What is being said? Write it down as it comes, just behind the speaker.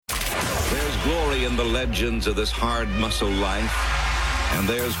glory in the legends of this hard muscle life, and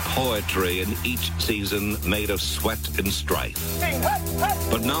there's poetry in each season made of sweat and strife.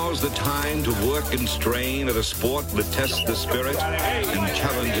 But now's the time to work and strain at a sport that tests the spirit and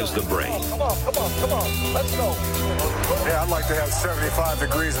challenges the brain. Come on, let's go. Yeah, I'd like to have 75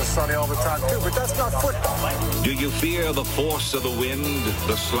 degrees and sunny all the time too, but that's not football. Do you fear the force of the wind,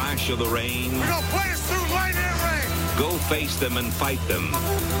 the slash of the rain? We're gonna play us through light and rain. Go face them and fight them.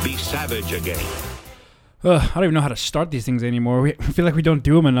 Be savage again. I don't even know how to start these things anymore. I feel like we don't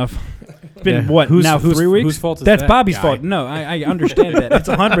do them enough. It's been, Yeah. 3 weeks? Whose fault is That's that, Bobby's guy? fault. No, I understand that. It's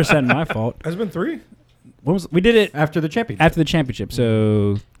 100% my fault. Has it been 3? We did it After the championship. after the championship,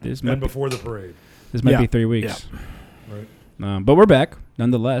 so this might And before the parade. be 3 weeks. Right. But we're back,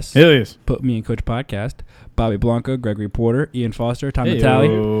 nonetheless. It is. Put Me and Coach podcast. Bobby Blanco, Gregory Porter, Ian Foster, Tom Natale.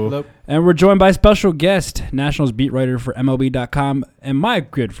 Hello. And we're joined by a special guest, Nationals beat writer for MLB.com, and my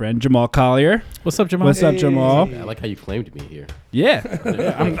good friend, Jamal Collier. What's up, Jamal? What's up, Jamal? I like how you claimed me here. Yeah.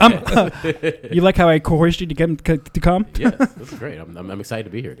 You like how I coerced you to come? Yes, this is great. I'm excited to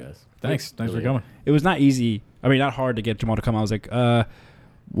be here, guys. Thanks for Really. coming. It was not easy. I mean, not hard to get Jamal to come. I was like,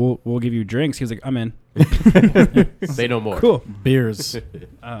 we'll give you drinks. He was like, I'm in. Say no more. Cool. Beers.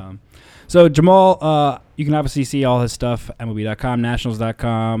 So Jamal, you can obviously see all his stuff at MLB.com,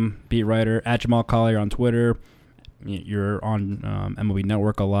 Nationals.com, beat writer, at Jamal Collier on Twitter. You're on MLB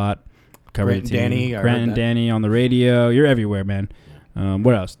Network a lot. Covering Grant the and team. Danny, I Grant heard and that. Danny on the radio. You're everywhere, man.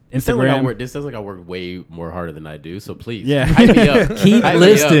 What else? This sounds like I Instagram. work way more harder than I do. So please, Yeah. hype me up. Keep Hype me up.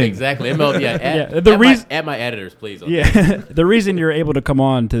 listing. Exactly. MLB. At my editors, please. Yeah, the reason you're able to come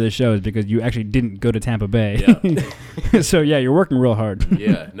on to this show is because you actually didn't go to Tampa Bay. Yeah. So yeah, you're working real hard.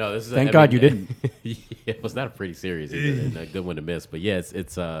 Yeah. No, this is. Thank God you didn't. Yeah, it was not a pretty series either, and a good one to miss. But yeah,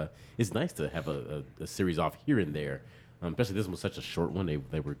 it's nice to have a series off here and there. Especially this one was such a short one.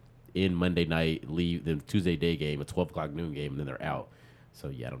 They were in Monday night, leave then Tuesday day game, a 12:00 noon game, and then they're out. So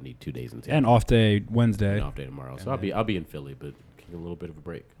yeah, I don't need 2 days in Tampa. And off day Wednesday. And off day tomorrow. So I'll be in Philly, but getting a little bit of a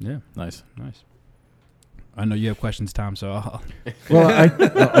break. Yeah, Nice. nice. I know you have questions, Tom. So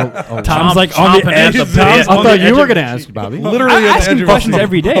Well, Tom's like on the chomping edge. at the Tom's bit. I on the thought you edge were of- going to ask, Bobby. Literally, I at the ask edge him of questions my-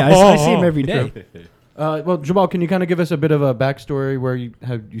 every day. I see him every day. Well, Jamal, can you kind of give us a bit of a backstory where you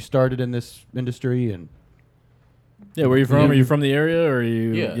started in this industry and Yeah, where are you from? Are you from the area, or are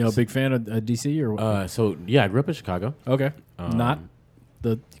you Yeah. a big fan of DC, or what? So yeah, I grew up in Chicago. Okay, not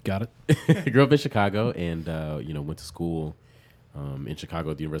the got it. I grew up in Chicago and went to school in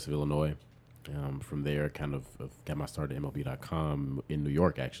Chicago at the University of Illinois. From there, kind of got my start at MLB.com in New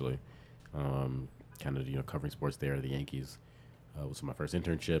York, actually. Covering sports there, the Yankees was my first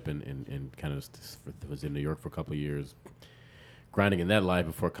internship, and kind of was in New York for a couple of years, grinding in that life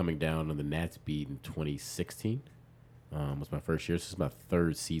before coming down on the Nats beat in 2016. Was my first year. This is my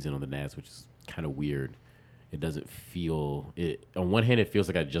third season on the Nats, which is kind of weird. It doesn't feel it. On one hand, it feels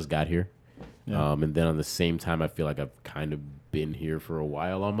like I just got here, and then on the same time, I feel like I've kind of been here for a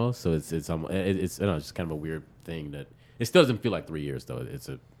while almost. So it's just kind of a weird thing that it still doesn't feel like 3 years though. It's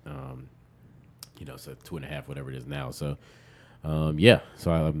a it's a 2.5, whatever it is now. So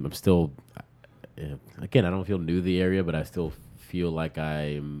so I'm still again, I don't feel new to the area, but I still feel like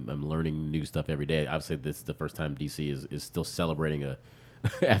I'm learning new stuff every day. Obviously, this is the first time DC is still celebrating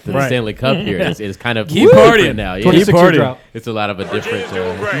after the Right. Stanley Cup here. It's kind of Keep different partying. now. Yeah. 26 year partying. drought? It's a lot of a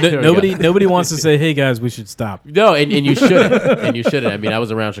different. Nobody wants to say, "Hey guys, we should stop." No, and you shouldn't. And you shouldn't. I mean, I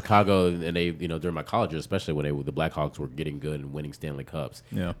was around Chicago, and they, during my college years, especially when the Blackhawks were getting good and winning Stanley Cups.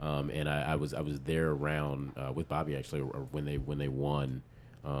 Yeah. And I was there around with Bobby actually when they won.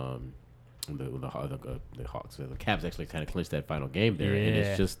 The Hawks, the Cavs actually kind of clinched that final game there, and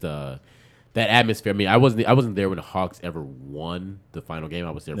it's just that atmosphere. I mean, I wasn't there when the Hawks ever won the final game.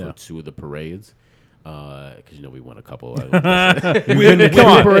 I was there for 2 of the parades. Because we won a couple. Come on. We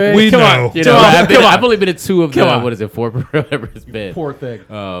know. I've only been to 2 of the 4 whatever it's been. Poor thing.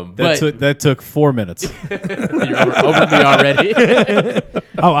 That took 4 minutes. You're over me already.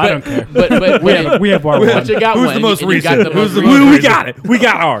 Oh, I don't care. But We have our but one. you got Who's one. the most and you got recent? the Who's most the recent. most we got it. We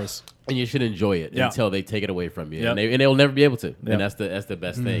got ours. And you should enjoy it Yeah. until they take it away from you, Yep. and they'll never be able to. Yep. And that's the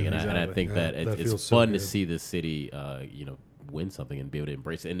best thing. And I exactly. think that That it's feels so fun to good. see the city, win something and be able to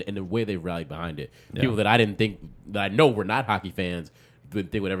embrace it, and the way they rallied behind it. People that I didn't think that I know were not hockey fans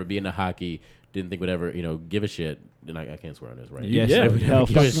didn't think would ever be into hockey, didn't think would ever give a shit. And I can't swear on this, right? Yes, Yeah. hell,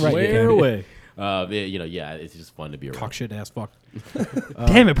 Give a fucking right. Swear away. It's just fun to be around. Cock shit ass fuck.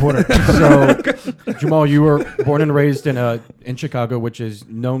 Damn it, Porter. So, Jamal, you were born and raised in Chicago, which is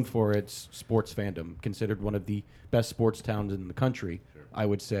known for its sports fandom, considered one of the best sports towns in the country, I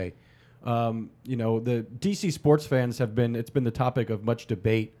would say. The DC sports fans it's been the topic of much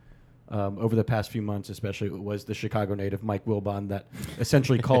debate over the past few months, especially, was the Chicago native Mike Wilbon that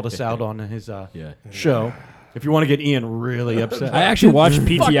essentially called us out on his show. If you want to get Ian really upset, I actually watched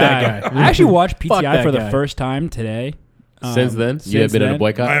PTI. that guy. I actually watched PTI that for the guy. first time today. Since then, you have been in a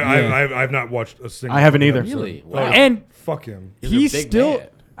boycott. I've not watched a single. I haven't either. Really? Wow. And Fuck him. he's a big still. man.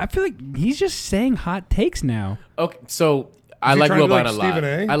 I feel like he's just saying hot takes now. Okay, so I he like trying to be Wilbon like a lot.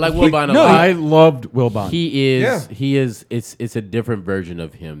 Stephen A? I like Wilbon a no, lot. I loved Wilbon. He is. Yeah. He is. It's a different version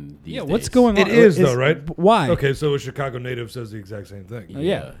of him these days. What's going on? It is though, right? Why? Okay, so a Chicago native says the exact same thing.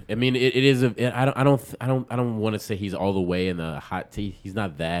 Yeah. I mean, it is. I don't want to say he's all the way in the hot tea. He's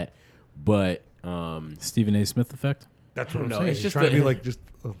not that, but Stephen A. Smith effect. That's what I'm No, saying. it's He's just trying to the- be like just.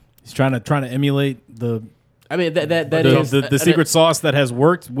 He's trying to emulate the I mean that is the secret sauce that has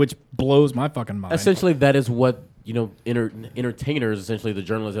worked, which blows my fucking mind. essentially that is what entertainers, essentially the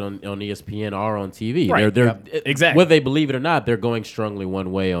journalists on ESPN are on TV. Right. They're Yep. Exactly. whether they believe it or not, they're going strongly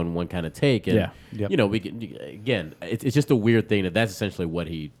one way on one kind of take. And Yeah. Yep. we can, again, it's just a weird thing that's essentially what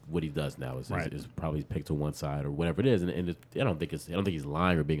he does now is Right. is probably pick to one side or whatever it is. And I don't think he's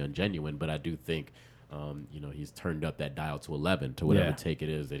lying or being ungenuine, but I do think. He's turned up that dial to 11 to whatever Yeah. take it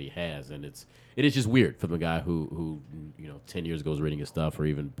is that he has, and it is just weird from a guy who 10 years ago was reading his stuff, or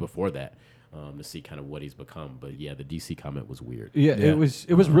even before that, to see kind of what he's become. But yeah, the DC comment was weird. Yeah, Yeah. it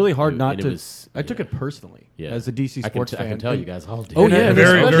was really hard And not it to. was- I took yeah. it personally Yeah, as a DC sports I fan. can tell you guys all did. Oh yeah,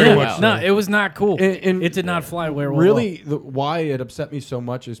 Very, this- very yeah. much so. No, it was not cool. And- it did not fly where well. Really, why it upset me so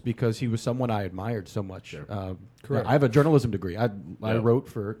much is because he was someone I admired so much. Correct. I have a journalism degree. I Yeah. wrote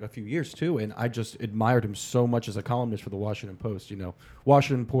for a few years too, and I just admired him so much as a columnist for the Washington Post.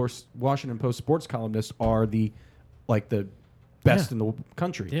 Washington Post sports columnists are the best in the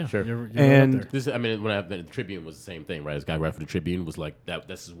country. Yeah, Sure. You're And- right there. When the Tribune was the same thing, right? This guy right for the Tribune was like that.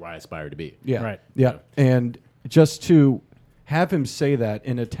 This is where I aspire to be. Yeah. Right. Yeah. And just to have him say that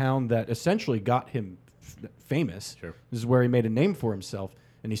in a town that essentially got him famous, Sure. this is where he made a name for himself,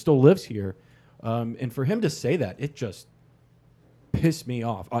 and he still lives here. And for him to say that, it just pissed me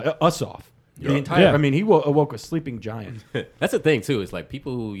off, us off. The entire. Yeah. I mean, he awoke a sleeping giant. That's the thing too. It's like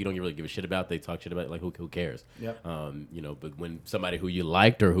people who you don't really give a shit about. They talk shit about. Like who cares? Yep. But when somebody who you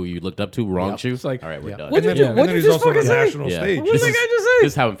liked or who you looked up to wrongs you, It's like, all right, we're yeah. done. And then, and then he's also on a national Yeah. stage. This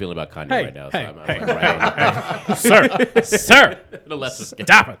is how I'm feeling about Kanye right now. hey, so I'm right Sir, the less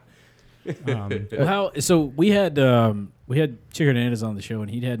stop it. So we had Chick Hernandez on the show, and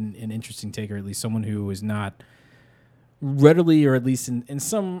he had an interesting take, or at least someone who was not readily, or at least in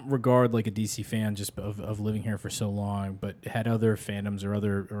some regard, like a DC fan, just of living here for so long, but had other fandoms or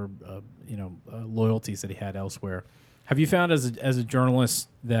other loyalties that he had elsewhere. Have you found as a journalist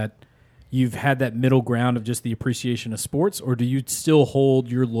that you've had that middle ground of just the appreciation of sports, or do you still hold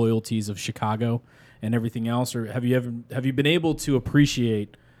your loyalties of Chicago and everything else, or have you been able to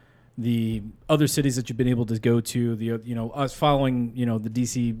appreciate the other cities that you've been able to go to? Us following the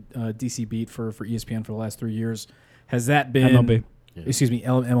DC beat for ESPN for the last 3 years. Has that been MLB. Excuse me,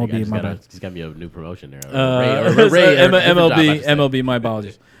 MLB. My bad. He's got me a new promotion there. MLB. My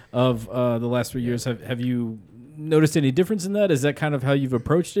apologies. Of the last 3 years, have you noticed any difference in that? Is that kind of how you've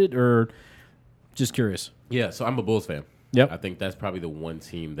approached it, or just curious? Yeah, so I'm a Bulls fan. Yep. I think that's probably the one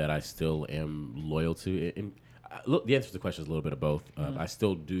team that I still am loyal to. Look, the answer to the question is a little bit of both. I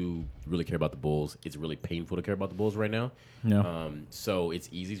still do really care about the Bulls. It's really painful to care about the Bulls right now. Yeah. So it's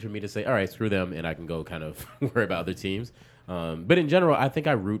easy for me to say, all right, screw them, and I can go kind of worry about other teams. But in general, I think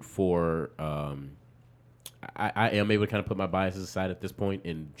I root for I am able to kind of put my biases aside at this point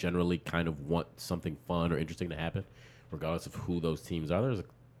and generally kind of want something fun or interesting to happen, regardless of who those teams are. There's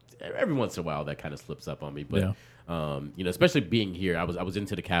every once in a while that kind of slips up on me, but especially being here, I was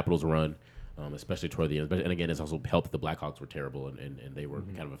into the Capitals run, especially toward the end. And again, it's also helped. The Blackhawks were terrible, and they were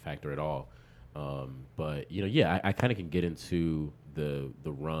kind of a factor at all. But I kind of can get into the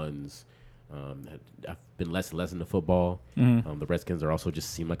runs. I've been less and less into football. The Redskins are also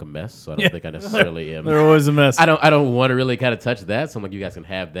just seem like a mess, so I don't think I necessarily am. They're always a mess. I don't want to really kind of touch that. So I'm like, you guys can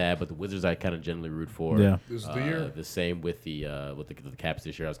have that, but the Wizards I kind of generally root for. Yeah. This is the year. The same with the Caps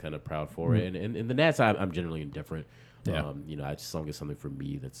this year. I was kind of proud for it, and the Nats I'm generally indifferent. Yeah. I just don't get something for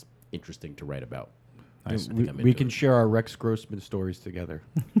me that's interesting to write about. Nice. I think I'm We into can it. share our Rex Grossman stories together.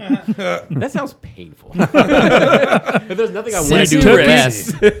 That sounds painful. If there's nothing I want to do took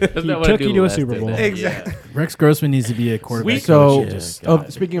less, He took you to a Super Bowl. Exactly. Rex Grossman needs to be a quarterback. So, coach.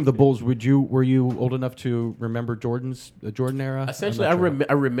 Just- speaking of the Bulls, were you old enough to remember the Jordan era? Essentially, I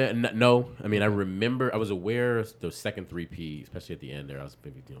remember. No, I mean, I remember. I was aware of the second 3P, especially at the end there. I was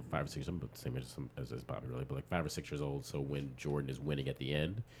maybe 5 or 6. I'm about the same age as Bobby, really, but like 5 or 6 years old. So when Jordan is winning at the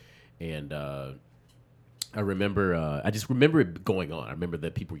end, and I remember. I just remember it going on. I remember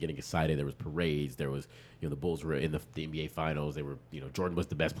that people were getting excited. There was parades. There was, the Bulls were in the NBA Finals. They were, Jordan was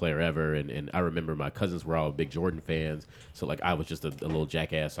the best player ever. And I remember my cousins were all big Jordan fans. So like I was just a little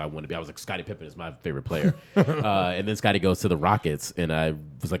jackass. So I wanted to be. I was like, Scottie Pippen is my favorite player. And then Scottie goes to the Rockets, and I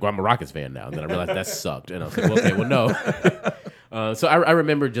was like, well, I'm a Rockets fan now. And then I realized that sucked. And I was like, well, okay, well, no. So I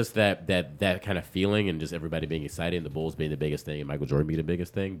remember just that kind of feeling, and just everybody being excited, and the Bulls being the biggest thing, and Michael Jordan being the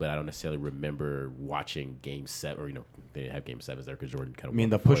biggest thing. But I don't necessarily remember watching Game 7, or they didn't have Game 7s there because Jordan kind of. I mean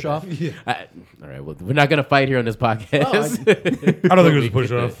the push off. Yeah. All right, well, we're not gonna fight here on this podcast. I don't think it was a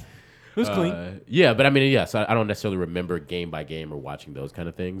push off. It was clean. Yeah, but I mean, yeah. So I don't necessarily remember game by game or watching those kind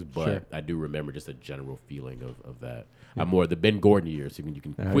of things, but Sure. I do remember just a general feeling of that. I'm more the Ben Gordon years. So you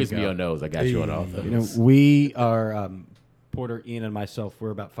can quiz me on those. I got you on all those. We are Porter, Ian, and myself. We're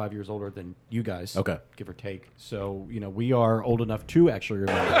about 5 years older than you guys. Okay. Give or take. So we are old enough to actually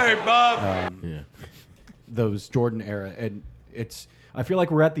remember. Hey, Bob. Those Jordan era, and I feel like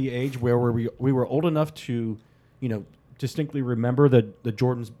we're at the age where we were old enough to, distinctly remember the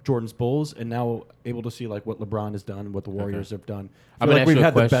Jordan's Bulls, and now able to see like what LeBron has done and what the Warriors have done. I feel like we've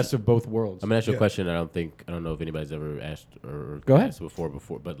had the best of both worlds. I'm gonna ask you a question. I don't know if anybody's ever asked or Go ahead. asked before,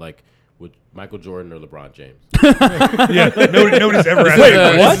 but like, would Michael Jordan or LeBron James? Yeah, nobody's ever asked Wait,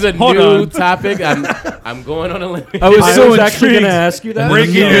 that this is a Hold new on. topic. I'm going on a limb. I was so actually going intrigued. to ask you that.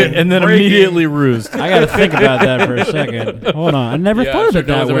 Breaking it. And then Breaking. immediately rused. I got to think about that for a second. Hold on. I never Yeah, thought I'm of sure it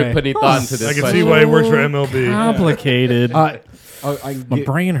no that one's ever way. put any thought into this. I can see question. why he works for MLB. Complicated. My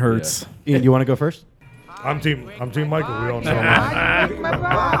brain hurts. Ian, you want to go first? I'm team Michael. We all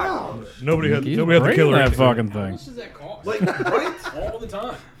know. Nobody had the Bring killer that instinct. fucking thing. All the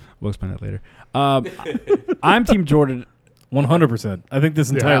time. We'll explain that later. I'm Team Jordan. 100%. I think this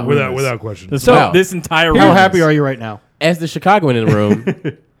entire Yeah, room is. without question. This entire room. How is. happy are you right now? As the Chicagoan in the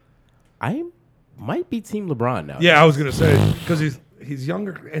room, I might be Team LeBron now. Yeah, I was gonna say because he's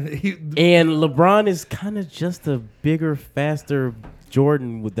younger and And LeBron is kind of just a bigger, faster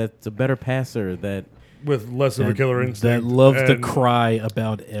Jordan that's a better passer. That with less of a killer That instinct. loves to and cry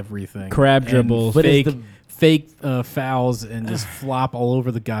about everything. Crab And dribbles. But is fake fouls and just flop all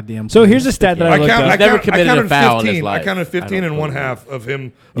over the goddamn So place. here's a stat that I I looked count, up. I never count, committed I a counted foul in 15. his life. I counted 15 I don't and one believe half of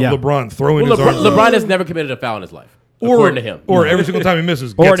him Yeah. LeBron throwing well, his arms. LeBron has never committed a foul in his life, according to him. Or every single time he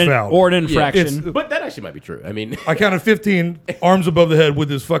misses, Or gets an, fouled. or an Yeah. infraction. It's- But that actually might be true. I mean, I counted 15 arms above the head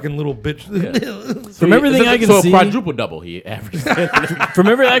with his fucking little bitch. From everything I can so see- a quadruple double he averaged. From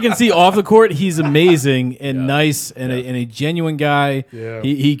everything I can see off the court, he's amazing and nice and a genuine guy. Yeah.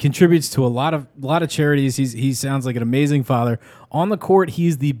 He contributes to a lot of charities. He sounds like an amazing father. On the court,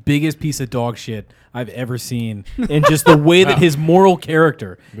 he's the biggest piece of dog shit I've ever seen. And just the way that his moral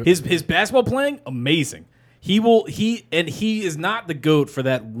character, his basketball playing, amazing. He is not the GOAT for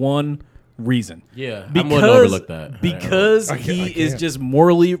that one reason. Yeah, I'm willing to overlook that. Because I he can't. is just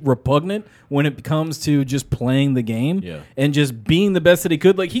morally repugnant when it comes to just playing the game Yeah. and just being the best that he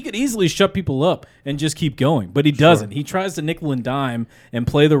could. Like, he could easily shut people up and just keep going, but he doesn't. He tries to nickel and dime and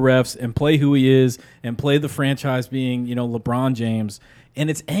play the refs and play who he is and play the franchise being, LeBron James. And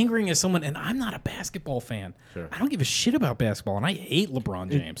it's angering as someone, and I'm not a basketball fan. I don't give a shit about basketball, and I hate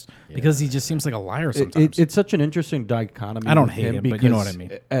LeBron James because he just seems like a liar sometimes. It's such an interesting dichotomy. I don't with hate him, but you know what I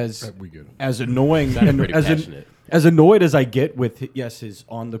because mean. We get it. As annoying Sounded and pretty passionate. as annoyed as I get with his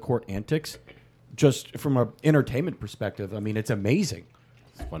on the court antics, just from an entertainment perspective, I mean it's amazing.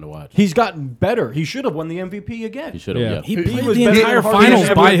 It's fun to watch. He's gotten better. He should have won the MVP again. He should have. Yeah. Yeah. He He played was the better entire than Harden. finals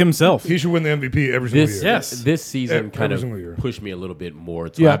He by should- himself. He should win the MVP every single This year. Yes. this season Every kind single year. of pushed me a little bit more.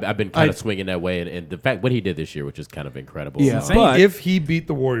 So Yeah. I've been kind I- of swinging that way, and the fact what he did this year, which is kind of incredible. Yeah. insane. But If he beat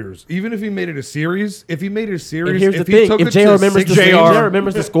the Warriors, even if he made it a series, And here's the if he thing: took if it JR to remembers the 6 JR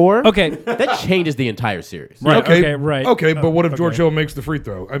remembers the score, Okay. that changes the entire series. Right. Okay, right. Okay, but what if George Hill makes the free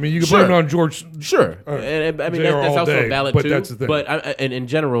throw? I mean, you can Sure. blame it on George. Sure, Uh, and I mean JR that's all also day, valid but too. that's the thing. But and in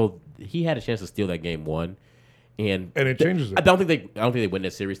general, he had a chance to steal that game one, and And it changes it. I don't think they win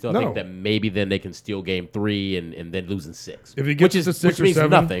that series. Still, I No. think that maybe then they can steal game 3 and then lose in 6. If he gets which to 6 which or means 7,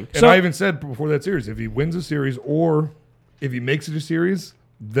 nothing. and I even said before that series, if he wins a series or if he makes it a series,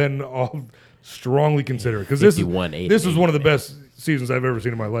 then I'll strongly consider it because this 51, 8, is one of the 8. best seasons I've ever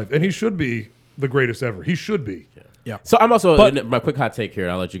seen in my life, and he should be the greatest ever. He should be. So I'm also But- my quick hot take here.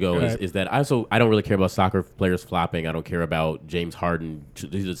 I'll let you go. Is that I don't really care about soccer players flopping. I don't care about James Harden.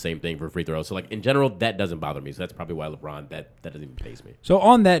 These are the same thing for free throws. So like in general, that doesn't bother me. So that's probably why LeBron that doesn't even faze me. So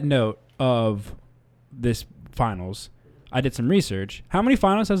on that note of this finals, I did some research. How many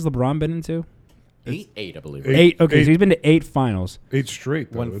finals has LeBron been into? 8, I believe. 8. Okay, Eight. so he's been to 8 finals. 8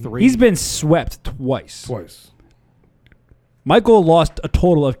 straight. Though, Won isn't it? 3. He's been swept twice. Twice. Michael lost a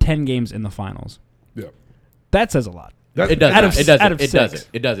total of 10 games in the finals. Yeah. That says a lot. It doesn't. Out of- It doesn't. out of It six. doesn't.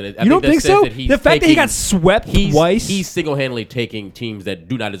 It doesn't. I You don't that think says so? that he's The fact that he taking- got swept he's, twice. He's single-handedly taking teams that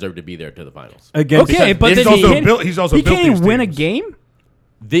do not deserve to be there to the finals. Against Okay, but he's then he also can't, built- he's also he built can't even these win a teams. game.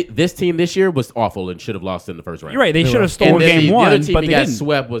 This team this year was awful and should have lost in the first round. You're right. They should have And stolen then game the one, other team but he they got didn't.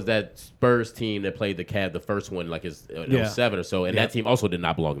 swept was that Spurs team that played the Cavs, the first one, like his Yeah. 07 or so, and that team also did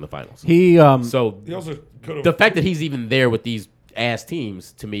not belong in the finals. he So He also could have. the fact that he's even there with these ass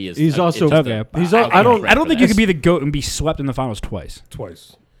teams to me is He's also- it's just Okay. He's al- I don't- I don't think you could be the GOAT and be swept in the finals twice.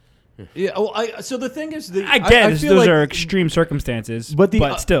 twice. yeah. So the thing is, I get it. feel Those like- are extreme circumstances, But but,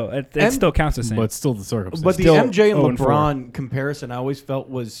 the- still, it M- still counts the same. But still the circumstances. But the Still MJ and 0-4. LeBron comparison I always felt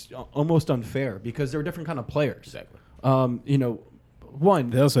was almost unfair because they're different kind of players. Exactly. One,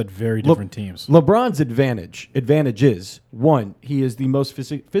 they also had very different teams. LeBron's advantage is one, he is the most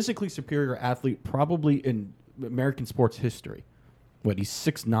physically superior athlete probably in American sports history. What, he's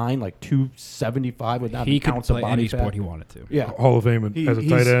 6'9", like 275 without he an could ounce of play body any fat. sport he wanted to. Yeah. Hall of Fame as a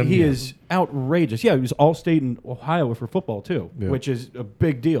tight end. He is outrageous. Yeah, he was all-state in Ohio for football too, Yeah. which is a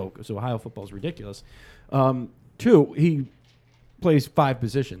big deal because Ohio football is ridiculous. Two, he plays four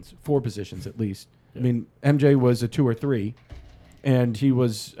positions at least. I mean, MJ was a 2 or 3, and he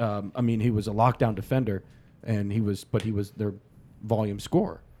was, he was a lockdown defender, and he was their volume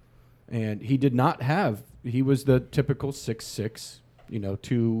scorer, and he did not have. He was the typical 6'6",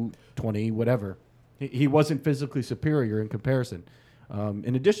 220, whatever. He wasn't physically superior in comparison.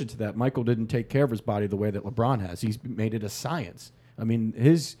 In addition to that, Michael didn't take care of his body the way that LeBron has. He's made it a science. I mean,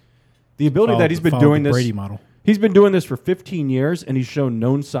 the ability that he's been doing this. Brady model. He's been doing this for 15 years, and he's shown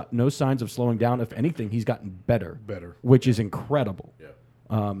no signs of slowing down. If anything, he's gotten better, which is incredible.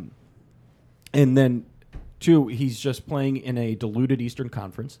 Yeah. And then, two, he's just playing in a diluted Eastern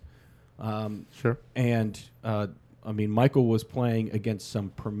Conference. Sure. And Michael was playing against some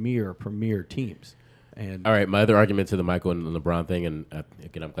premier teams. And All right, my other argument to the Michael and LeBron thing, and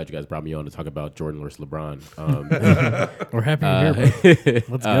again, I'm glad you guys brought me on to talk about Jordan versus LeBron. We're happy you're here,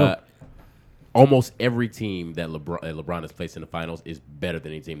 bro. Let's go. Almost every team that LeBron has placed in the finals is better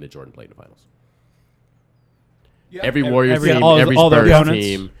than any team that Jordan played in the finals. Every Warriors team, every all their Spurs opponents.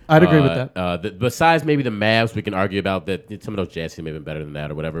 team. I'd agree with that. Besides maybe the Mavs, we can argue about that. Some of those Jazz teams may have been better than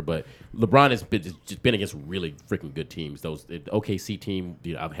that or whatever. But LeBron has just been against really freaking good teams. The OKC team,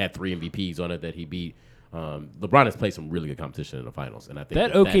 I've had 3 MVPs on it that he beat. LeBron has played some really good competition in the finals, and I think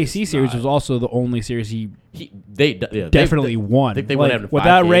That OKC series was also the only series he definitely won. I think they won after 5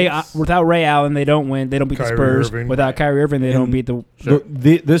 without games. Without Ray Allen, they don't win. They don't beat the Kyrie Spurs. Irving. Without Kyrie Irving, they don't beat the.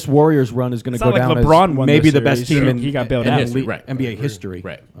 This Warriors run is going to It's go not like down LeBron as won maybe this the best series. team He got bailed in out. History, right. NBA history.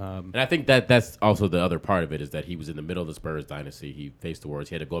 Right. And I think that's also the other part of it is that he was in the middle of the Spurs dynasty. He faced the Warriors.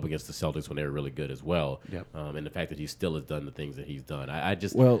 He had to go up against the Celtics when they were really good as well. Yep. And the fact that he still has done the things that he's done.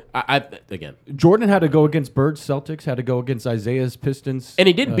 Again, Jordan had to go against Birds Celtics, had to go against Isaiah's Pistons. and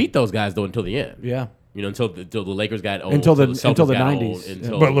he didn't beat those guys though until the end. Yeah. Until the Lakers got old, Until the Celtics got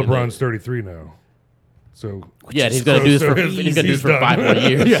 90s. old, But LeBron's 33 now. So yeah, he's going to do this for he's do this for done. 5 more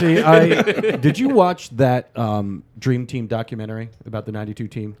years. See, did you watch that Dream Team documentary about the 92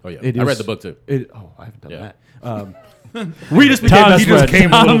 team? Oh, yeah. It I read is- the book, too. I haven't done Yeah. that. We just became Tom's best he just friends.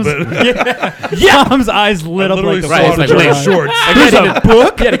 came a little bit. Tom's eyes lit up like Literally the saw Right, it's him like, in wait, shorts. There's a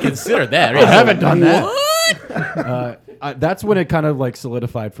book. You had to consider that. I haven't done that. That's when it kind of like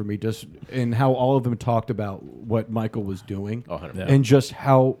solidified for me, just in how all of them talked about what Michael was doing, 100%. and just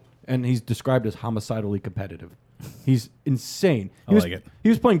how, and he's described as homicidally competitive. He's insane. He was, like it. He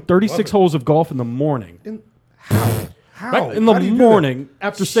was playing 36 holes of golf in the morning. How? In the How do you do that? morning,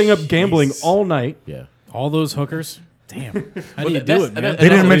 after staying up gambling all night. Yeah. All those hookers. Damn. How do you that's- do it, man? and They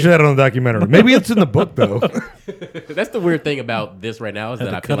didn't mention that on the documentary. Maybe it's in the book though. That's the weird thing about this right now is Had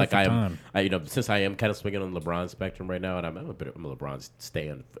that to I feel cut like it for time. since I am kind of swinging on the LeBron spectrum right now, and I'm a LeBron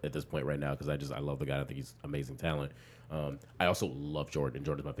stan at this point right now because I love the guy. I think he's amazing talent. I also love Jordan. And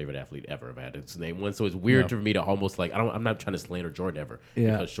Jordan's my favorite athlete ever. I've had his name one, so it's weird for me to almost like I'm not trying to slander Jordan ever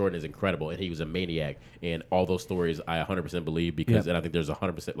because Jordan is incredible and he was a maniac. And all those stories I 100% believe because and I think there's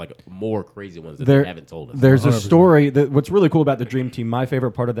 100% like more crazy ones that they haven't told us. There's a story that what's really cool about the Dream Team. My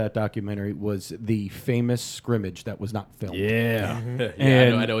favorite part of that documentary was the famous scrimmage that was not filmed. Yeah.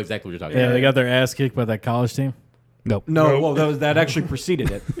 Yeah, I know exactly what you're talking Yeah, about. they got their ass kicked by that college team. Nope. No, well, that actually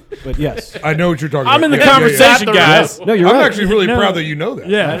preceded it. But yes, I know what you're talking I'm about. in the Yeah, yeah, conversation, yeah. guys. no, you're I'm right. actually really proud that you know that.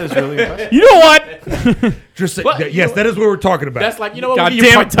 Yeah. That is really impressive. You know what? Just say, But, yes, that is what we're talking about. That's like, you know what? God we give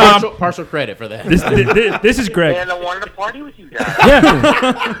you damn it, Tom. partial credit for that. This is Greg. And I wanted to party with you guys.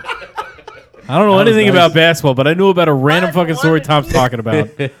 I don't know anything about basketball, but I knew about a random fucking story Tom's talking about.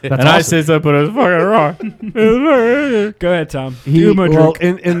 and I said something, but it was fucking wrong. Go ahead, Tom.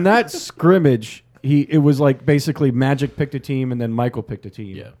 In that scrimmage, it was like basically Magic picked a team and then Michael picked a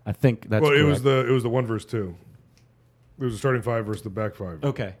team. Yeah. I think that's Well, it correct. was the 1 versus 2. It was the starting 5 versus the back 5.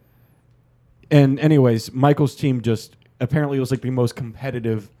 Okay. And anyways, Michael's team just apparently was like the most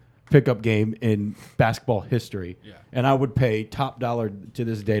competitive pickup game in basketball history. Yeah. And I would pay top dollar to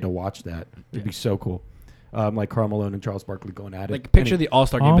this day to watch that. It'd be so cool. Like Karl Malone and Charles Barkley going at it. Like picture the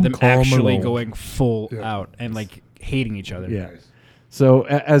All-Star game, but them Karl actually Malone. going full out and like hating each other. Yeah. So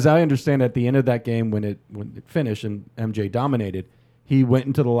as I understand, at the end of that game, when it finished and MJ dominated, he went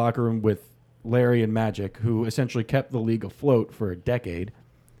into the locker room with Larry and Magic, who essentially kept the league afloat for a decade,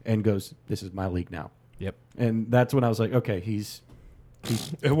 and goes, "This is my league now." Yep. And that's when I was like, "Okay, he's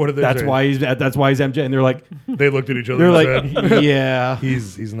What did they that's say? why he's MJ." And they're like, They looked at each other they're and like, said, "Yeah."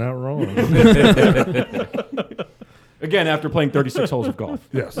 he's not wrong. Again, after playing 36 holes of golf,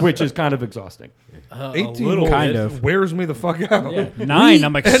 Yes. which is kind of exhausting. 18 little holes kind of. wears me the fuck out. 9,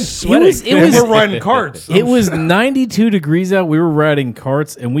 I'm like sweating. It And was we're riding carts. It was 92 degrees out. We were riding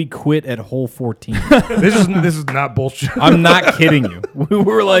carts, and we quit at hole 14. This is not bullshit. I'm not kidding you. We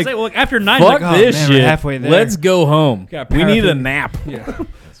were like, Well, after 9, fuck like, oh, this man, we're shit. halfway there. Let's go home. Got We need a paraffin. nap.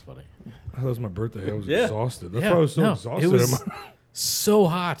 That's funny. That was my birthday. I was Yeah. exhausted. That's Yeah, why I was so no, exhausted. it was so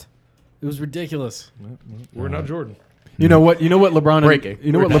hot. It was ridiculous. We're not Jordan. You know what? LeBron Breaking.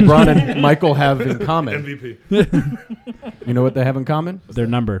 and LeBron and Michael have in common. MVP. You know what they have in common? Their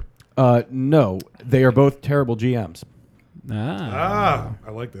number. No, they are both terrible GMs. I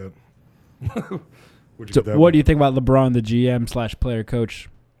like that. Where'd you So get that what one? do you think about LeBron, the GM/player coach?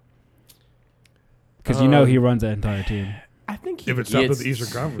 Because you know he runs that entire team. I think he If it's not gets the Eastern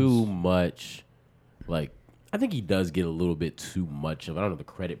Conference. too much, like I think he does get a little bit too much of I don't know the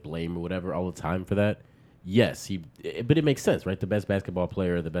credit, blame, or whatever all the time for that. Yes, but it makes sense, right? The best basketball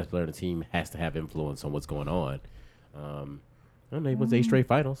player, the best player on the team has to have influence on what's going on. I don't know. He wins 8 straight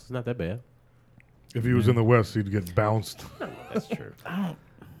finals. It's not that bad. If he was in the West, he'd get bounced. That's true.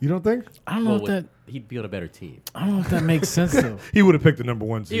 You don't think? I don't know if that. He'd be on a better team. I don't know if that makes sense though. He would have picked the number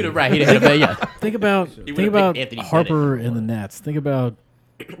 1 seed. He'd have, right. He'd have had a yeah. Think about would've Anthony picked Harper Bennett. and the Nets. Think about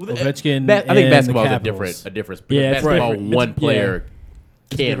Ovechkin. I think and basketball the is Capitals. a difference. Yeah, it's basketball, different. one It's- player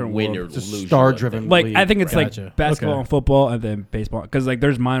a can't different win world. or It's a lose. star-driven Like league. I think it's Gotcha. like basketball Okay. and football, and then baseball. Because like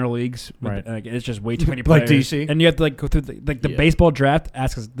there's minor leagues, with- Right. Like, it's just way too many Like players. DC? and you have to like go through the Yeah. baseball draft.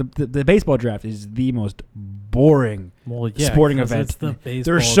 Ask us the baseball draft is the most boring Well, yeah, sporting 'cause event. it's the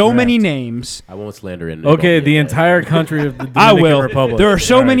There are baseball so many draft. names. I won't slander it. Okay, the entire country of the Dominican I will. Republic. There are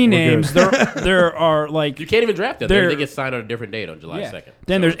so All right, many we're names. good. There are like You can't even draft them. They're- They get signed on a different date on July 2nd.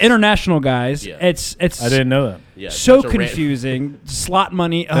 Then So there's it's- international guys. Yeah. It's I didn't know that. Yeah, so bunch of ran- confusing. Slot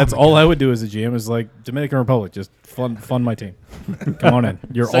money. Oh That's my all God. I would do as a GM is like Dominican Republic, just fund my team. Come on in.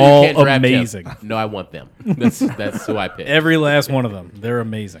 You're So you all can't draft him. amazing. No, I want them. That's who I pick. Every last one of them. They're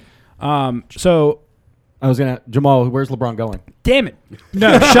amazing. So I was gonna Jamal. Where's LeBron going? damn it.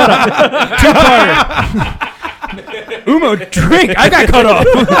 No, shut up. Two-parter. Umo, drink. I got cut off.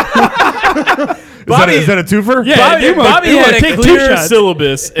 Is that a twofer? Yeah, Bobby, Umo, Bobby Umo, had a take 2 clear shots.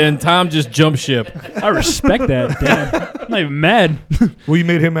 syllabus, and Tom just jumped ship. I respect that. Damn. I'm not even mad. Well, you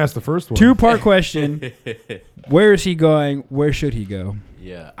made him ask the first one. 2-part question. Where is he going? Where should he go?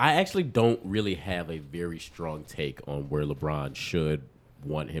 Yeah, I actually don't really have a very strong take on where LeBron should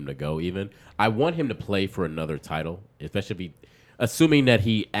want him to go. Even I want him to play for another title, especially if he, assuming that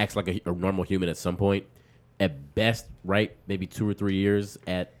he acts like a normal human at some point. At best, right, maybe 2 or 3 years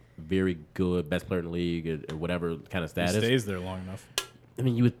at very good, best player in the league or whatever kind of status. Stays there long enough. I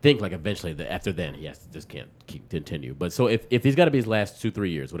mean, you would think like eventually that after then he just can't continue. But so if he's got to be his last 2-3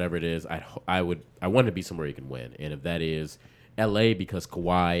 years, whatever it is, I want him to be somewhere he can win. And if that is L.A. because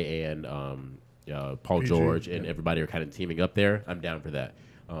Kawhi and Paul PG, George and everybody are kind of teaming up there, I'm down for that.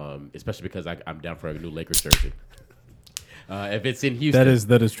 Especially because I'm down for a new Lakers jersey. If it's in Houston,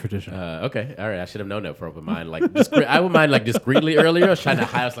 That is tradition. okay, all right. I should have known that for open mind. Like I would mind like discreetly earlier. I was trying to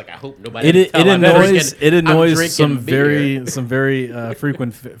hide. I was like, I hope nobody. It can tell I'm annoys drinking- I'm drinking some beer. very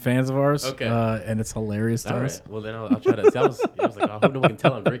frequent fans of ours. Okay. And it's hilarious to All us. right. Well, then I'll try to tell us. I was like, I hope no one can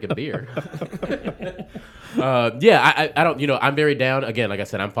tell I'm drinking beer. Yeah, I don't. You know, I'm very down. Again, like I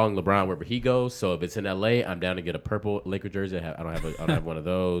said, I'm following LeBron wherever he goes. So if it's in LA, I'm down to get a purple Laker jersey. I don't have one of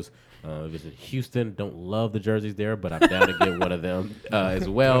those. If it's in Houston, don't love the jerseys there, but I'm down to get one of them as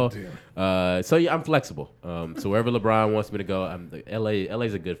well. So yeah, I'm flexible. So wherever LeBron wants me to go,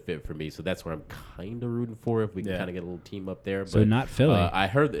 LA's a good fit for me. So that's where I'm kind of rooting for. If we can kind of get a little team up there. So but, not Philly. I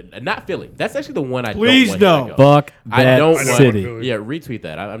heard that not Philly. That's actually the one I Please don't want him to no. go. Fuck I that don't want city. Philly. Yeah, retweet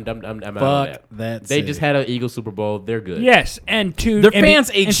that. I'm out on Fuck that. that They city. just had an Eagles Super Bowl. They're good. Yes, and 2 Their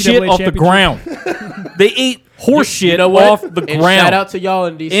fans ate shit NCAA off the championship. ground. They ate horse shit You know what? off the And ground. Shout out to y'all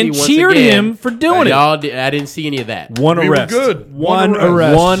in DC And once cheered again. him for doing it. I didn't see any of that. One We were arrest. good. One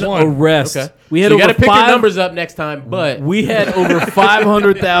arrest. One arrest. Okay. We had So you over got to pick your five- numbers up next time, but We had over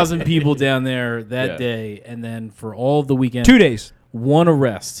 500,000 people down there that Yeah. day, and then for all of the weekend, 2 days. one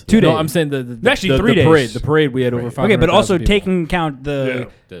arrest. 2 No, days. I'm saying Actually, the 3 days. Parade. The parade we had over 500,000 Okay, but also people. taking account the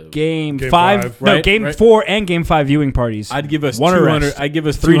The game Game 5, five. no, Right, game right. 4 and game 5 viewing parties. I'd give us one 200. arrest. I'd give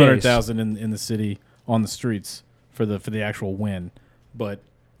us 3 days. 200,000 in the city on the streets for the actual win. But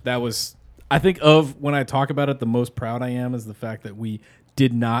that was, I think, of when I talk about it, the most proud I am is the fact that we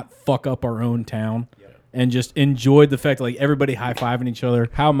did not fuck up our own town. And just enjoyed the fact, like everybody high fiving each other.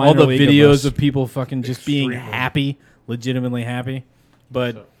 How all minor the league of videos us. of people fucking just being happy, legitimately happy.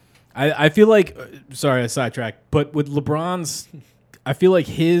 But I feel like, sorry, I sidetracked. But with LeBron's, I feel like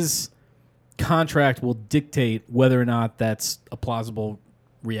his contract will dictate whether or not that's a plausible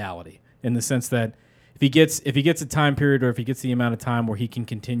reality. In the sense that if he gets a time period, or if he gets the amount of time where he can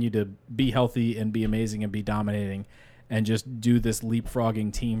continue to be healthy and be amazing and be dominating, and just do this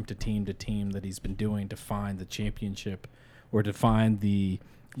leapfrogging team to team to team that he's been doing to find the championship or to find the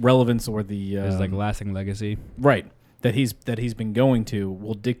relevance or the There's like lasting legacy. right that he's been going to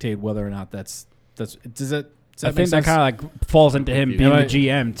will dictate whether or not that's does that I make think that sense? kind of like falls into him being Am I- the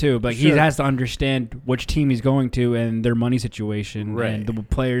GM too, but he Sure. has to understand which team he's going to and their money situation Right. and the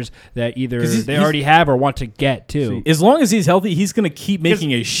players that either 'Cause they he's- already have or want to get too. As long as he's healthy, he's going to keep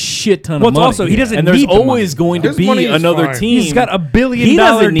making a shit ton Well, of it's money. also- he doesn't and there's need the always money. going to His be money is another fine. team. He's got $1 billion He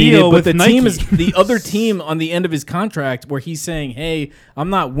doesn't need deal it, with but the Nike. team is the other team on the end of his contract where he's saying, "Hey,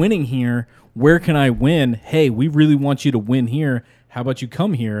 I'm not winning here. Where can I win? Hey, we really want you to win here. How about you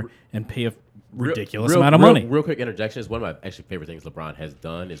come here and pay a ridiculous amount of money?" Real quick interjection is one of my actually favorite things LeBron has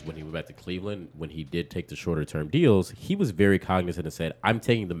done is when he went back to Cleveland, when he did take the shorter term deals, he was very cognizant and said, "I'm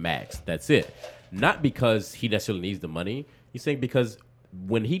taking the max. That's it." Not because he necessarily needs the money. He's saying because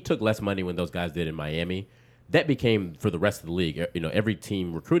when he took less money when those guys did in Miami, that became for the rest of the league. You know, every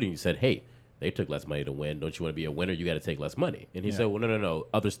team recruiting said, "Hey, they took less money to win. Don't you want to be a winner? You got to take less money." And he said, "Well, no.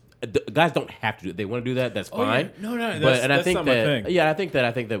 Others, guys don't have to do it. They want to do that. That's fine." No, But I that's think not my that thing. yeah, I think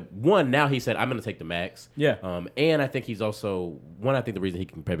that one now he said, "I'm going to take the max." Yeah. And I think he's also one. I think the reason he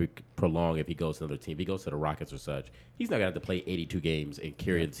can probably prolong if he goes to another team, if he goes to the Rockets or such, he's not going to have to play 82 games and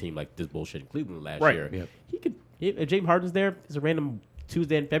carry the team like this bullshit in Cleveland last Right. year. Yep. He could. If James Harden's there, it's a random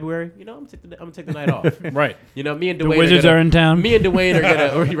Tuesday in February. You know, I'm gonna take the night off. Right. You know, me and Dwayne Wizards are in town. Me and Dwayne are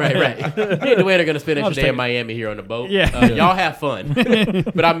gonna right. Me and Dwayne are gonna spend an I'll extra just day take in it. Miami here on the boat. Yeah. Y'all have fun,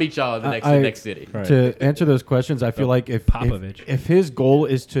 but I'll meet y'all in the I- next city. To answer those questions, I feel like Popovich. if his goal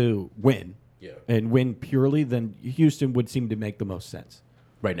is to win Yeah. and win purely, then Houston would seem to make the most sense.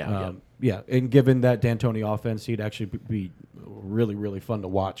 Right now, Yeah, and given that D'Antoni offense, he'd actually be really, really fun to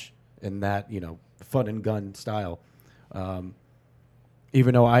watch in that, fun and gun style.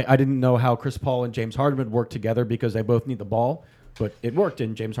 Even though I didn't know how Chris Paul and James Harden would work together because they both need the ball, but it worked,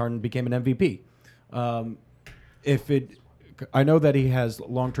 and James Harden became an MVP. I know that he has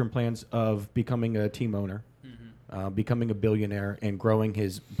long-term plans of becoming a team owner, becoming a billionaire, and growing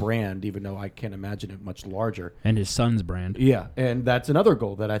his brand, even though I can't imagine it much larger. And his son's brand. Yeah, and that's another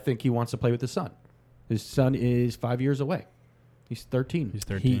goal that I think he wants to play with his son. His son is 5 years away. He's 13. He's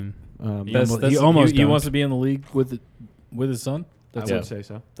 13. He almost he dunked. wants to be in the league with his son. I would say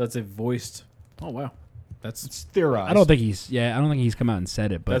so. That's a voiced. Oh wow, It's that's theorized. I don't think he's come out and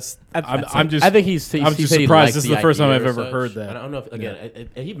said it, but that's. I'm just. I think he I'm said just he surprised likes this is the first time idea I've or ever such. heard that. I don't know if again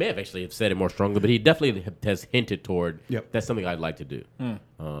he may have actually have said it more strongly, but he definitely has hinted toward Yep. that's something I'd like to do.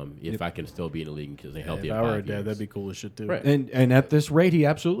 If I can still be in the league because they healthy. If in I were 5 a dad, years. that'd be cool as shit too. Right. And at this rate, he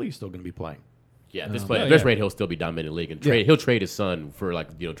absolutely is still going to be playing. Yeah, at this yeah. rate, he'll still be dominating the league and he'll trade his son for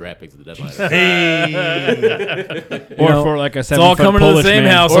draft picks at the deadline. or for like a 7 all coming to the same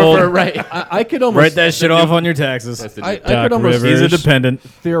house. or for, right. I could almost Write that shit off on your taxes. That's the I new- could almost He's a dependent.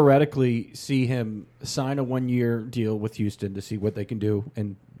 theoretically see him sign a 1-year deal with Houston to see what they can do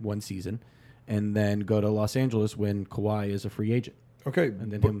in one season, and then go to Los Angeles when Kawhi is a free agent. Okay, And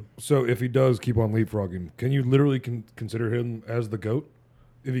then but- him- so if he does keep on leapfrogging, can you literally consider him as the GOAT?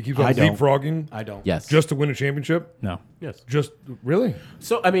 If he keeps on I don't. leapfrogging I don't. yes. just to win a championship? No, yes. Just really?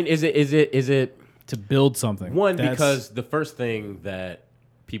 So I mean, is it to build something. one That's- because the first thing that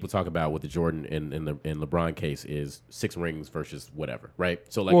people talk about with the Jordan and LeBron case is 6 rings versus whatever, right?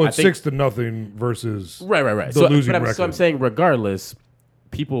 So like Well, I it's think 6-0 versus right. the So, losing but record. so I'm saying regardless,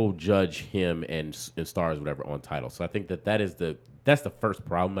 people judge him and stars whatever on titles. So I think that's the first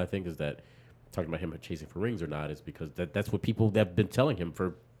problem. I think is that talking about him chasing for rings or not is because that's what people have been telling him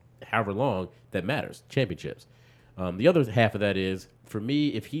for however long that matters, championships. The other half of that is, for me,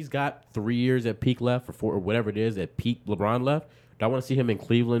 if he's got 3 years at peak left, or 4, or whatever it is, at peak LeBron left, do I want to see him in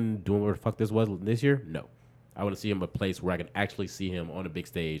Cleveland doing whatever the fuck this was this year? No. I want to see him a place where I can actually see him on a big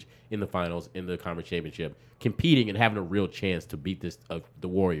stage in the finals, in the conference championship, competing and having a real chance to beat the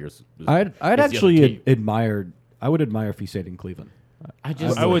Warriors. I'd actually admired. I would admire if he stayed in Cleveland.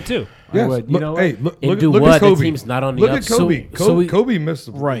 I would too. I would. You know, hey, look And at do look what? at Kobe. The team's not on the Look up. at Kobe. So Kobe missed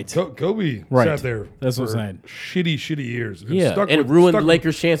the Right. Kobe Right. sat there. That's what for I'm shitty years. Yeah, stuck and with- ruined stuck the with-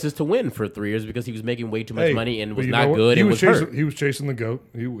 Lakers' chances to win for 3 years because he was making way too much Hey, money and but was you know not what? good He and was was chasing, hurt. He was chasing the GOAT.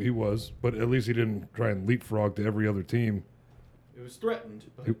 He was, but at least he didn't try and leapfrog to every other team. it was threatened.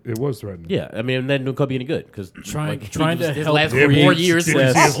 It was threatened. Yeah, I mean, that didn't Kobe any good because Trying to his help last create 4 years. Did you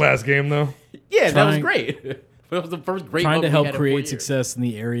was see his awful. last game though? Yeah, that was Trying- great. That was the first great. trying to moment we help had in 4 create years. success in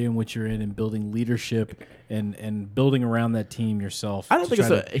the area in which you're in and building leadership and building around that team yourself. I don't think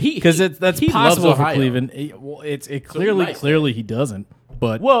it's because that's he loves possible for Ohio. Cleveland. It clearly likes he doesn't.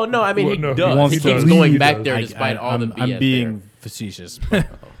 But Well, no, I mean Well, he no, he does. wants He to. keeps He going does. back there despite all the BS. I'm being facetious. but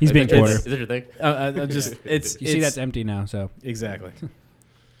He's there. being Is Twitter. that your thing? I just it's You see it's- that's empty now. So exactly.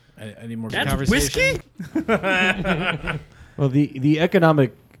 I need more That's conversation. whiskey? Well, the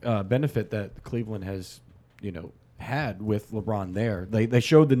economic benefit that Cleveland has, had with LeBron there, they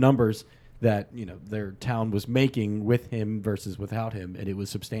showed the numbers that their town was making with him versus without him, and it was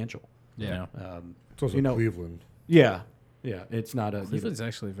substantial. yeah. It's also You know- Cleveland. Yeah, it's not a. Cleveland's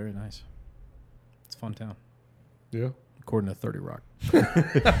actually very nice. It's a fun town, Yeah, according to 30 Rock.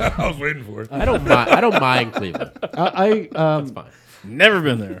 I was waiting for it. I don't mind Cleveland. I That's fine. Never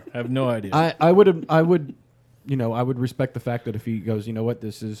been there. I have no idea. I would respect the fact that if he goes, you know what,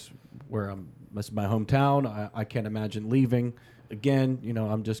 this is where this is my hometown. I can't imagine leaving. Again,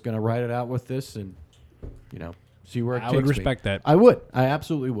 I'm just going to ride it out with this and, see where it takes I would me. respect that. I would. I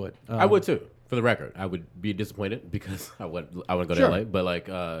absolutely would. I would too. For the record, I would be disappointed because I want to go Sure. to LA.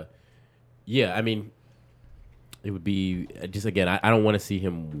 But yeah, I mean, it would be just again. I don't want to see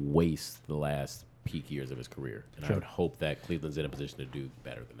him waste the last peak years of his career, and I would hope that Cleveland's in a position to do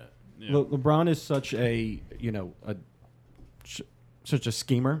better than that. LeBron is such a such a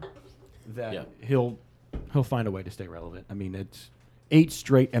schemer that Yeah. he'll find a way to stay relevant. I mean, it's 8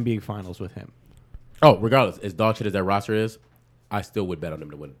 straight NBA Finals with him. Oh, regardless, as dog shit as that roster is, I still would bet on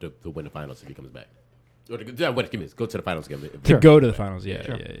him to win the finals if he comes back. Or to go to the finals again. To go to the finals. Yeah,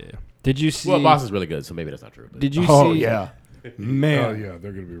 yeah. Did you see? Well, Boston's really good, so maybe that's not true. But Did you Oh see? yeah, man. Oh yeah,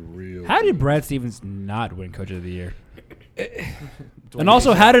 they're gonna be real. How did Brad Stevens not win Coach of the Year? And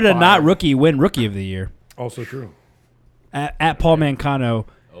also, how did a not rookie win Rookie of the Year? Also true. At Paul Mancano,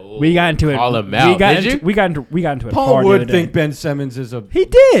 we got into it. call him out. Did Did you? We got into it. Paul hard the would other think day. Ben Simmons is a. He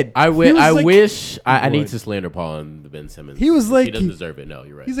did. I He was like- wish I need would. to slander Paul and Ben Simmons. He was like- he doesn't he- deserve it. No,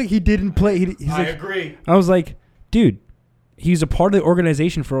 you're right. He's like he didn't play. He's like, agree. I was like, dude, he's a part of the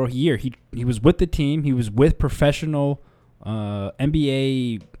organization for a year. He was with the team. He was with professional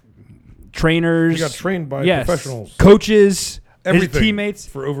NBA trainers. He got trained by yes, professionals. coaches, Everything his teammates.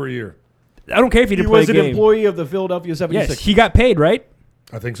 for over a year. I don't care if he He didn't play was a an game. employee of the Philadelphia 76ers. Yes, he got paid, right?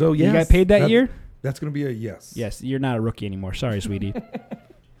 I think so. You Yes. got paid that year? That's gonna be a yes. Yes, you're not a rookie anymore. Sorry, sweetie.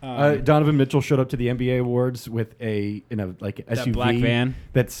 Donovan Mitchell showed up to the NBA awards with a SUV black van.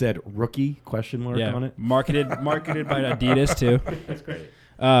 that said "rookie?" question mark Yeah, on it. marketed by Adidas too. That's great.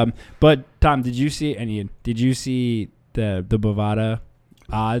 But Tom, did you see the Bovada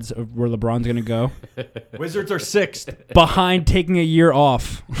odds of where LeBron's going to go? Wizards are 6th. Behind taking a year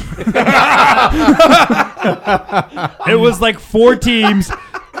off. It was like 4 teams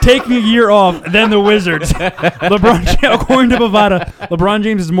taking a year off, then the Wizards. According to Bovada, LeBron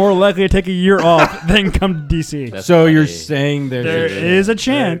James is more likely to take a year off than come to DC. That's So you're funny. saying There there's is a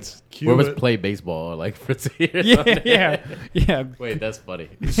chance. Where was play baseball like for 2 years? Yeah. Wait, that's funny.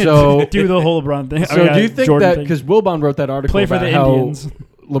 so Do the whole LeBron thing. So do you think Jordan that thing. because Wilbon wrote that article Play for about the how Indians.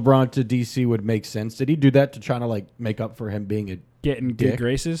 LeBron to DC would make sense? Did he do that to try to make up for him being a getting good dick?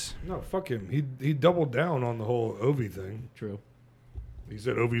 graces? No, fuck him. He doubled down on the whole Ovi thing. True? He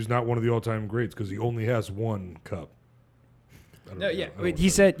said Ovi's not one of the all-time greats because he only has 1 cup. I don't know. I don't He know.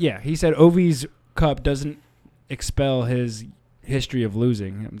 said Ovi's cup doesn't expel his history of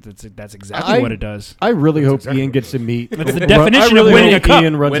losing. That's exactly what it does. I really hope exactly Ian what gets to meet. That's the I definition really of winning hope a cup.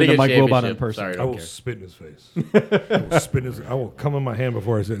 Ian runs Winning into a Mike Wilbon in championship. person. Sorry, I don't will care. spit in his face. I will spit in his. I will come in my hand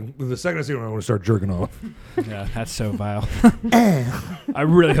before I say. The second I see him, I want to start jerking off. Yeah, that's so vile. I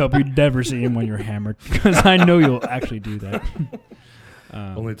really hope you never see him when you're hammered, because I know you'll actually do that.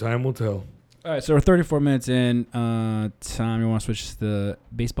 Only time will tell. All right, so we're 34 minutes in. Tom, you want to switch to the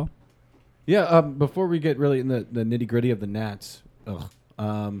baseball? Yeah. Before we get really in the nitty gritty of the Nats,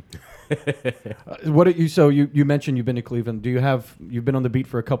 What are you? So you mentioned you've been to Cleveland. You've been on the beat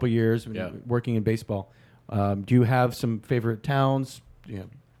for a couple years, working in baseball. Do you have some favorite towns,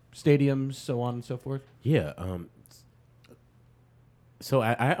 stadiums, so on and so forth? Yeah. So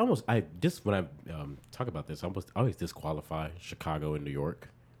I just when I talk about this, I always disqualify Chicago and New York,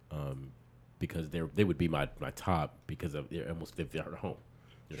 because they would be my top because of they're home.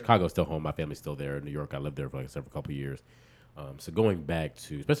 Chicago's still home. My family's still there. In New York, I lived there for like several couple of years. So going back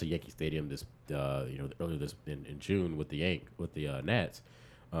to especially Yankee Stadium earlier this in June with the Nats,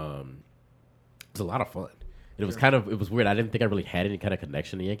 it was a lot of fun. And it was weird. I didn't think I really had any kind of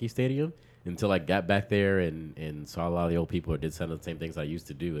connection to Yankee Stadium until I got back there and saw a lot of the old people who did some of the same things I used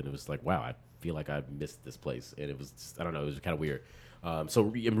to do, and it was like, wow, I feel like I missed this place, and it was just, I don't know, it was kind of weird. So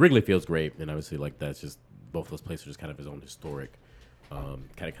Wrigley feels great, and obviously like that's just both those places are just kind of his own historic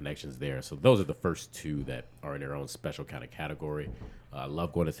kind of connections there. So those are the first two that are in their own special kind of category. I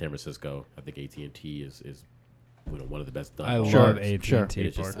love going to San Francisco. I think AT&T is one of the best done. I love AT&T.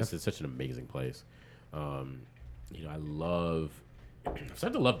 It's such an amazing place. I'm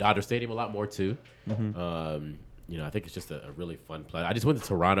starting to love Dodger Stadium a lot more too. I think it's just a really fun place. I just went to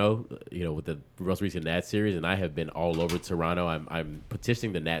Toronto, with the most recent Nats series, and I have been all over Toronto. I'm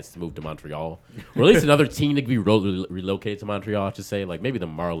petitioning the Nats to move to Montreal, or at least another team that could be relocated to Montreal. I should say, like maybe the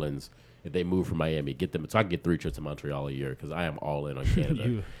Marlins, if they move from Miami, get them so I can get 3 trips to Montreal a year because I am all in on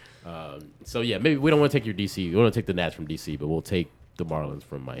Canada. So yeah, maybe we don't want to take your DC. We don't want to take the Nats from DC, but we'll take the Marlins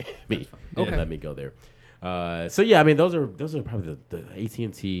from Miami and let me go there. So yeah, I mean those are probably the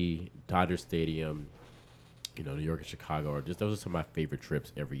AT&T, Dodger Stadium, New York and Chicago those are some of my favorite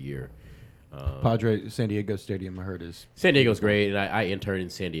trips every year. San Diego Stadium, I heard is San Diego's great, and I interned in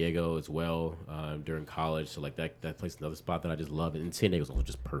San Diego as well during college. So like that place, another spot that I just love, and San Diego's also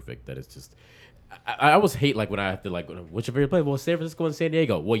just perfect. That it's just. I always hate like when I have to what's your favorite place? Well, San Francisco and San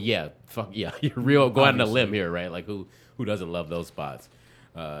Diego. Well, yeah, fuck yeah, you're real go out on a limb here, right? Like who doesn't love those spots?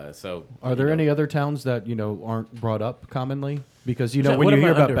 So are there any other towns that aren't brought up commonly? Because when you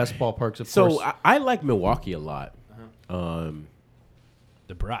hear about best ballparks, of course. So I like Milwaukee a lot. The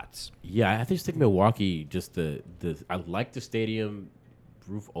Brats. Yeah, I just think Milwaukee. Just I like the stadium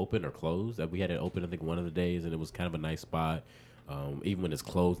roof open or closed. We had it open I think one of the days, and it was kind of a nice spot. Even when it's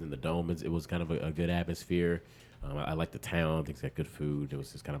closed in the dome, it was kind of a good atmosphere. I like the town. I think it's got good food. It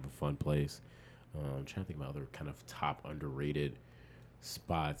was just kind of a fun place. I'm trying to think about other kind of top underrated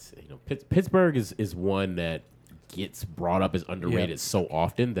spots. Pittsburgh is one that gets brought up as underrated so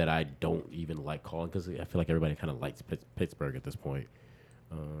often that I don't even like calling because I feel like everybody kind of likes Pittsburgh at this point.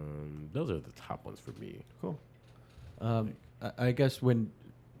 Those are the top ones for me. Cool. I guess when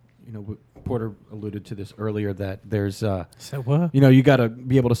Porter alluded to this earlier that there's so what? You got to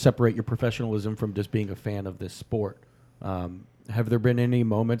be able to separate your professionalism from just being a fan of this sport. Have there been any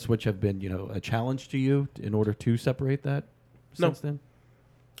moments which have been a challenge to you in order to separate that since then?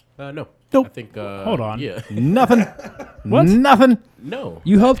 No. Nope. I think. Hold on. Yeah. Nothing. What? Nothing. No.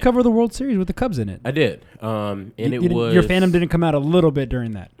 You helped cover the World Series with the Cubs in it. I did. And your fandom didn't come out a little bit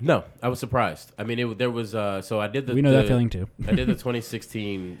during that. No, I was surprised. I mean, there was. So I did the. We know that feeling too. I did the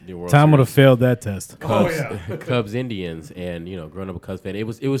 2016 World Tom Series. would have failed that test. Cubs Indians, and growing up a Cubs fan, it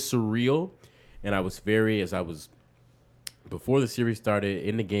was surreal, and I was before the series started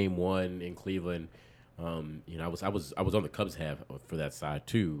in the game one in Cleveland. I was on the Cubs half for that side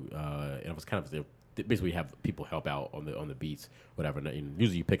too, and I was kind of basically have people help out on the beats, whatever. And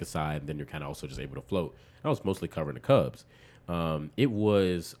usually you pick a side, and then you're kind of also just able to float. I was mostly covering the Cubs. It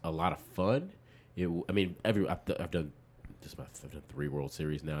was a lot of fun. I've done 3 World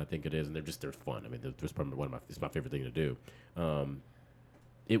Series now, I think it is, and they're fun. I mean, there's probably it's my favorite thing to do.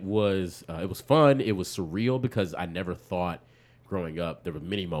 It was fun. It was surreal because I never thought. Growing up, there were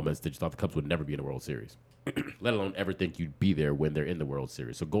many moments that you thought the Cubs would never be in the World Series, let alone ever think you'd be there when they're in the World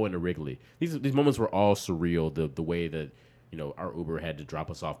Series. So going to Wrigley, these moments were all surreal. The way that our Uber had to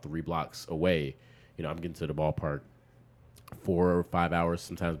drop us off 3 blocks away. I'm getting to the ballpark 4 or 5 hours,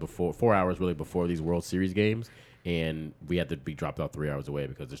 sometimes 4 hours really before these World Series games, and we had to be dropped off 3 hours away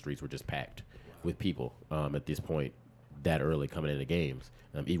because the streets were just packed with people at this point that early coming into games,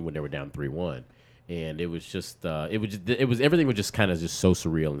 even when they were down 3-1. And it was just, everything was just kind of just so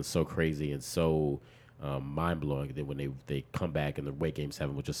surreal and so crazy and so mind blowing. That when they come back and the away game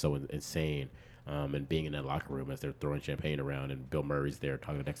 7 was just so insane, and being in that locker room as they're throwing champagne around and Bill Murray's there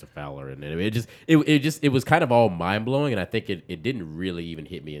talking to Dexter Fowler, and it was kind of all mind blowing. And I think it didn't really even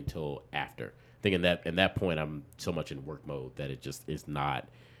hit me until after. I think in that point I'm so much in work mode that it just is not.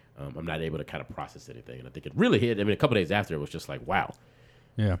 I'm not able to kind of process anything, and I think it really hit. I mean, a couple days after it was just like wow.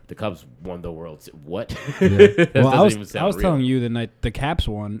 Yeah. The Cubs won the World Series. What? That Well, I was telling you the night the Caps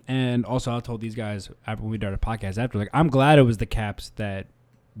won, and also I told these guys after when we did our podcast after, like, I'm glad it was the Caps that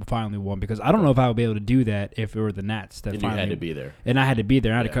finally won, because I don't know if I would be able to do that if it were the Nats that And finally. you had to be there. And I had to be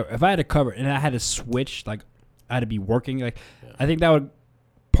there. I had to Yeah. cover. If I had to cover and I had to switch, like I had to be working, like I think that would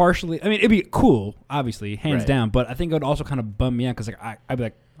partially. I mean, it'd be cool, obviously, hands Right. down. But I think it would also kind of bum me out because like I'd be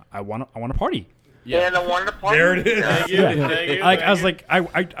like, I want to party. Yeah. And I wanted to party. There it is. Thank you. Thank you. Like I was like,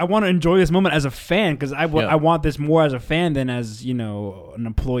 I want to enjoy this moment as a fan because Yeah. I want this more as a fan than as an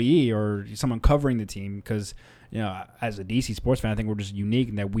employee or someone covering the team, because as a DC sports fan, I think we're just unique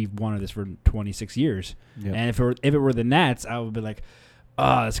in that we've wanted this for 26 years. Yep. And if it were the Nats, I would be like,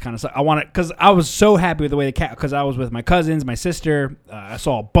 it's kind of I want it, because I was so happy with the way because I was with my cousins, my sister. I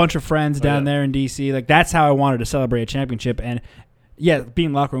saw a bunch of friends down there in DC. Like that's how I wanted to celebrate a championship. And yeah, being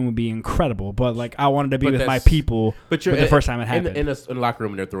in the locker room would be incredible, but like I wanted to be But with my that's- people But the first time it happened. in the locker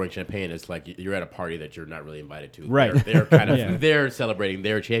room when they're throwing champagne, it's like you're at a party that you're not really invited to. Right. They're kind of Yeah. they're celebrating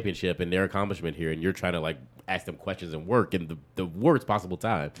their championship and their accomplishment here, and you're trying to like ask them questions and work in the worst possible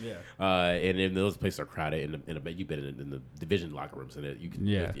time. Yeah. And then those places are crowded. You've been in the division locker rooms, and you can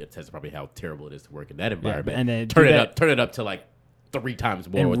attest probably how terrible it is to work in that environment. and then turn do it up to like 3 times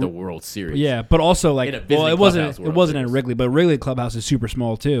more with the World Series. Yeah, but also like, In a visiting it clubhouse wasn't World in Series. Wrigley, but Wrigley clubhouse is super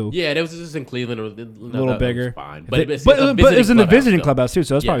small too. Yeah, it was just in Cleveland. It was A little bigger, fine. but it's it a was in the visiting though. clubhouse too,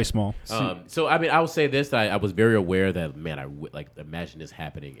 so it's Yeah. probably small. So I mean, I will say this: that I was very aware that I would like imagine this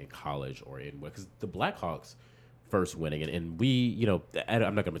happening in college or in because the Blackhawks first winning, and we,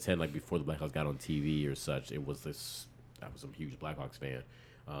 I'm not gonna pretend like before the Blackhawks got on TV or such, it was this. I was a huge Blackhawks fan,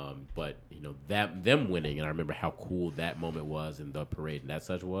 but them winning, and I remember how cool that moment was, and the parade and that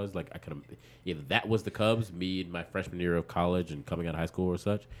such was. Like I could have either that was the Cubs, me in my freshman year of college and coming out of high school or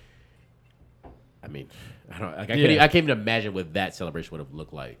such. I mean, I don't. Like, I can't even imagine what that celebration would have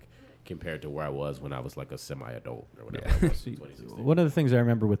looked like compared to where I was when I was like a semi-adult or whatever. I was in 2016. One of the things I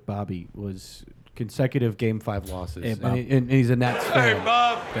remember with Bobby was consecutive Game 5 losses. Hey, Bob. and he's a Nats fan.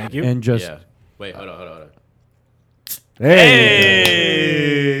 Thank you. And just Yeah. Wait, hold on.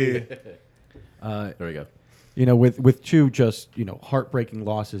 hey, There we go. with 2 just heartbreaking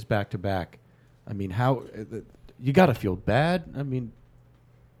losses back to back. I mean, how you got to feel bad. I mean,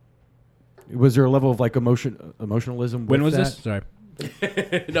 was there a level of like emotionalism? When with was that? this? Sorry.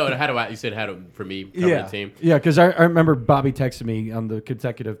 No, you said for me covering Yeah, the team. yeah. Because I remember Bobby texted me on the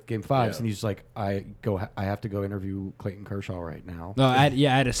consecutive Game 5s, Yeah. and he's like, "I have to go interview Clayton Kershaw right now. No, I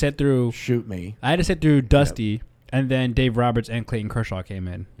had to sit through. Shoot me." I had to sit through Dusty, and then Dave Roberts and Clayton Kershaw came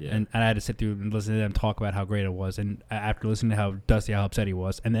in, Yeah. and I had to sit through and listen to them talk about how great it was, and after listening to how upset he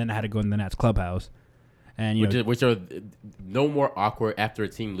was, and then I had to go in the Nats clubhouse, and Which are no more awkward after a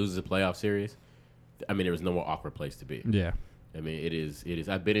team loses a playoff series. I mean, there was no more awkward place to be. yeah. I mean, it is.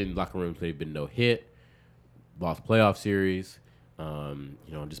 I've been in locker rooms. They've been no hit, lost playoff series,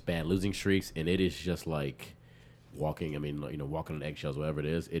 just bad losing streaks, and it is just like walking. I mean, walking on eggshells, whatever it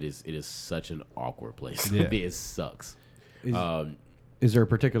is. It is such an awkward place to Yeah. be. It sucks. Is there a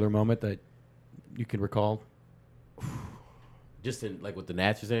particular moment that you can recall, Just in like what the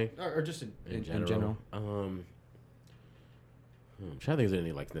Nats are saying or just in general. I'm trying to think if there's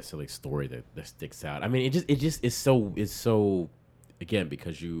any like necessarily story that sticks out. I mean, it just is so again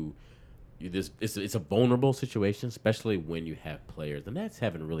because it's a vulnerable situation, especially when you have players. The Nats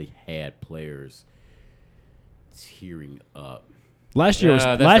haven't really had players tearing up. Last year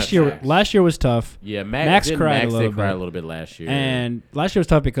was tough. Yeah, Max cried a did little cry a bit. little bit last year, And last year was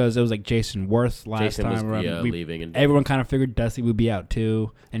tough because it was like Jason Worth last Jason was, time around. yeah, leaving, and everyone kind of figured Dusty would be out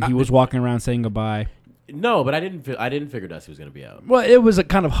too, and he was walking around saying goodbye. no, but I didn't figure Dusty was going to be out. Well, it was a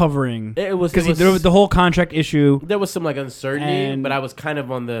kind of hovering. It was because there was the whole contract issue. There was some like uncertainty, And- but I was kind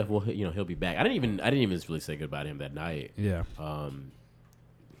of on the he'll be back. I didn't even really say goodbye to him that night. Yeah.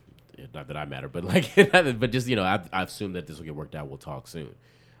 Not that I matter, but like, but just I assume that this will get worked out. We'll talk soon.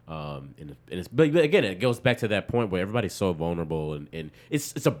 But again, it goes back to that point where everybody's so vulnerable and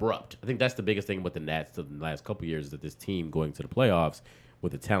it's abrupt. I think that's the biggest thing with the Nats in the last couple of years, that this team going to the playoffs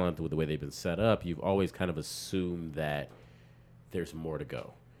with the talent, with the way they've been set up, you've always kind of assumed that there's more to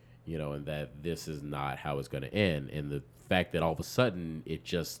go, and that this is not how it's going to end. And the fact that all of a sudden it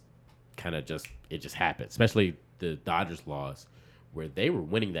just happened, especially the Dodgers loss, where they were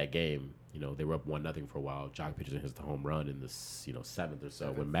winning that game. They were up 1-0 for a while. Jock Peterson hits the home run in the 7th or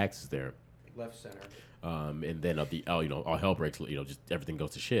so when Max is there, left center? and then all hell breaks. Just everything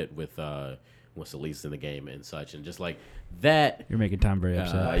goes to shit with Solis in the game and such, and just like that. You're making Tom very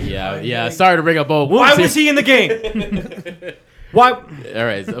upset. Yeah. Sorry to bring up old wounds. Why here. was he in the game? Why? All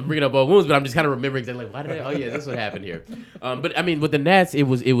right, so I'm bringing up old wounds, but I'm just kind of remembering exactly like, why did I? Oh yeah, this what happened here. But I mean, with the Nats, it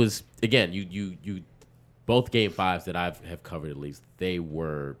was again, you both game fives that have covered at least, they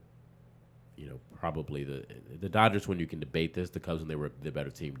were, probably the Dodgers when you can debate this, the Cubs when they were the better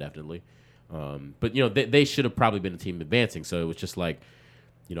team definitely. But they should have probably been a team advancing. So it was just like,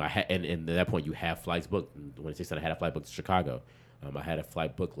 I had and at that point you have flights booked. When I said I had a flight booked to Chicago, I had a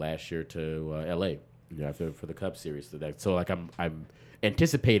flight booked last year to L.A. For the Cubs series. So like I'm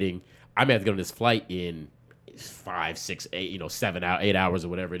anticipating I may have to go on this flight in 5, 6, 8, 7 out 8 hours or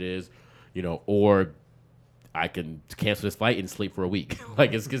whatever it is, or I can cancel this flight and sleep for a week.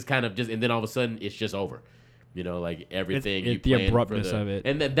 Like it's just kind of just, and then all of a sudden it's just over. Like everything It's the abruptness of it,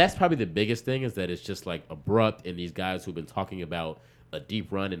 and that's probably the biggest thing is that it's just like abrupt. And these guys who've been talking about a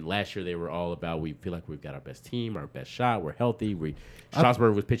deep run, and last year they were all about we feel like we've got our best team, our best shot, we're healthy.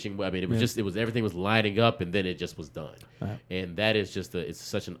 Strasburg was pitching. I mean, it was everything was lining up, and then it just was done. And that is just it's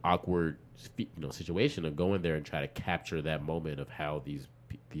such an awkward situation of going there and try to capture that moment of how these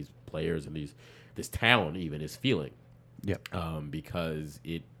players and this town even is feeling. Yep. Because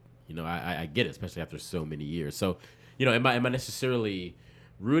it, I get it, especially after so many years. So, am I necessarily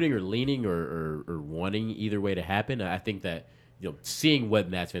rooting or leaning or wanting either way to happen? I think that. Seeing what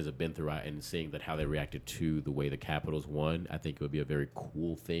Nats fans have been through and seeing that how they reacted to the way the Capitals won, I think it would be a very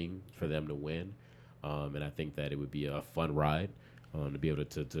cool thing for them to win. And I think that it would be a fun ride to be able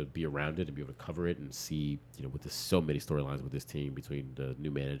to be around it and be able to cover it and see, with so many storylines with this team, between the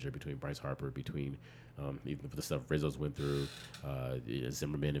new manager, between Bryce Harper, between even for the stuff Rizzo's went through,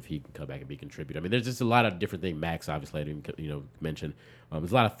 Zimmerman, if he can come back and be a contributor. I mean, there's just a lot of different things. Max, obviously, I didn't mention.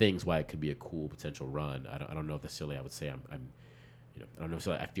 There's a lot of things why it could be a cool potential run. I don't know if necessarily I would say I'm I don't know if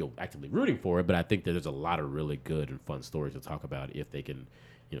I feel actively rooting for it, but I think that there's a lot of really good and fun stories to talk about if they can,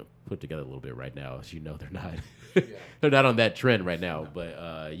 put together a little bit right now. As they're not, they're not on that trend right now. But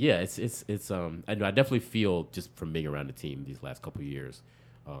it's I know I definitely feel just from being around the team these last couple of years,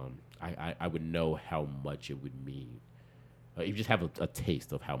 I would know how much it would mean. You just have a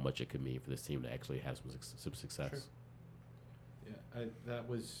taste of how much it could mean for this team to actually have some success. Sure. Yeah,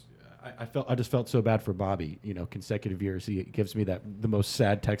 I just felt so bad for Bobby. Consecutive years, he gives me the most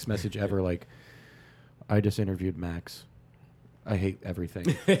sad text message ever. Like, I just interviewed Max. I hate everything.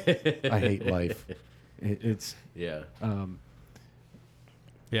 I hate life. It's yeah.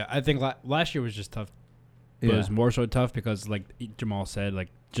 Yeah, I think last year was just tough. But it was more so tough because, like Jamal said, like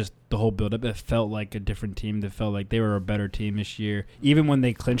just the whole build-up, it felt like a different team. That felt like they were a better team this year. Even when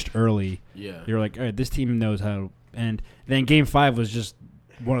they clinched early, you're like, all right, this team knows how. And then Game 5 was just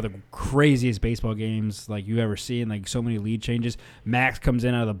one of the craziest baseball games like you ever seen. Like so many lead changes. Max comes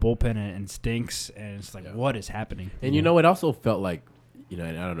in out of the bullpen and stinks, and it's like, what is happening? And it also felt like, and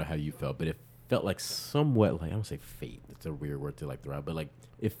I don't know how you felt, but it felt like somewhat like, I don't say fate. It's a weird word to like throw out, but like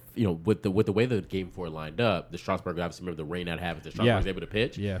if with the way the Game 4 lined up, the Strasburg, obviously remember the rain out happened. The Strasburg was able to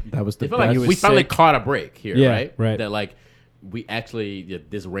pitch. Yeah, that was the best. Like we finally caught a break here, right? Right. That like we actually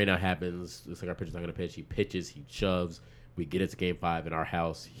this rain out happens. Looks like our pitcher's not going to pitch. He pitches. He shoves. We get it to Game 5 in our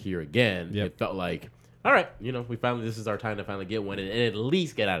house here again. Yep. It felt like, all right, this is our time to finally get one and at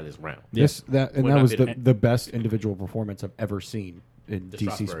least get out of this round. That was the best individual performance I've ever seen in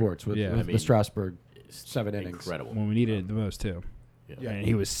DC Sports with the Strasburg 7 innings. Incredible. When we needed it the most, too. Yeah. And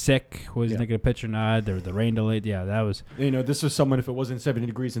he was sick. Was he going to pitch or not? There was the rain delayed. Yeah, that was. This was someone, if it wasn't 70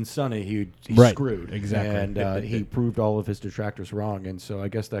 degrees and sunny, he'd right. screwed. Exactly. And he proved all of his detractors wrong. And so I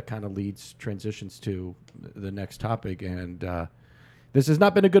guess that kind of transitions to the next topic. And this has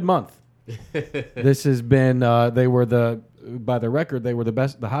not been a good month. This has been, by the record, they were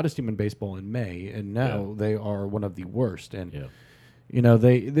the hottest team in baseball in May. And now they are one of the worst. And,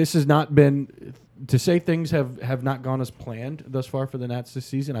 this has not been. To say things have not gone as planned thus far for the Nats this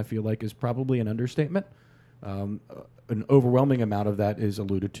season, I feel like is probably an understatement. An overwhelming amount of that is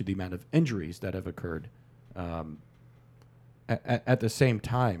alluded to the amount of injuries that have occurred. At the same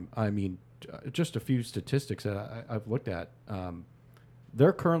time, I mean, just a few statistics that I've looked at.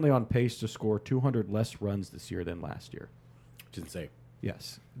 They're currently on pace to score 200 less runs this year than last year. Which is insane.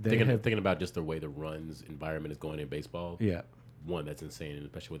 Yes. Thinking about just the way the runs environment is going in baseball. Yeah. One, that's insane, and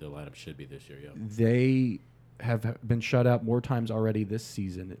especially what their lineup should be this year. Yeah, they have been shut out more times already this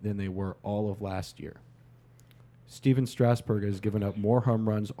season than they were all of last year. Steven Strasburg has given up more home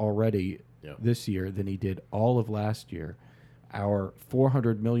runs already this year than he did all of last year. Our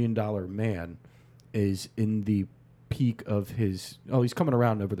 $400 million man is in the peak of his. Oh, he's coming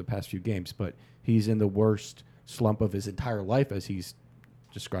around over the past few games, but he's in the worst slump of his entire life, as he's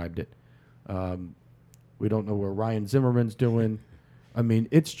described it. We don't know where Ryan Zimmerman's doing. I mean,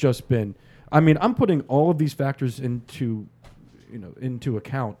 it's just been. I mean, I'm putting all of these factors into into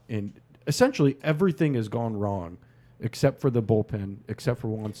account, and essentially everything has gone wrong, except for the bullpen, except for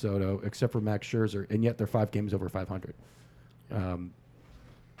Juan Soto, except for Max Scherzer, and yet they're 5 games over 500.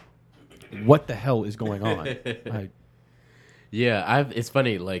 What the hell is going on? It's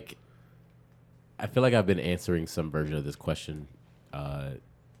funny. Like, I feel like I've been answering some version of this question.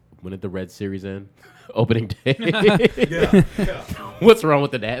 When did the Red Series end? Opening day. What's wrong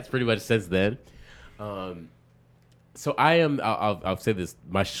with the Nats? Pretty much since then. So I'll say this.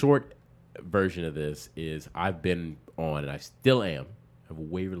 My short version of this is I've been on, and I still am. I've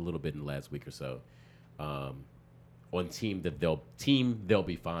wavered a little bit in the last week or so. On team they'll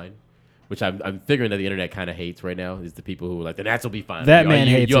be fine. Which I'm figuring that the internet kind of hates right now is the people who are like the Nats will be fine. That man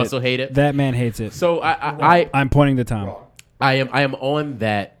hates it. You also hate it. That man hates it. So I'm pointing to Tom. I am on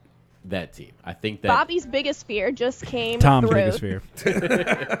that team. I think that Bobby's biggest fear just came Tom's through. biggest fear.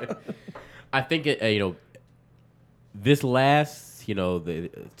 I think it this last the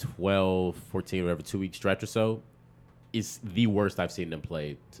 12, 14, whatever 2-week stretch or so is the worst I've seen them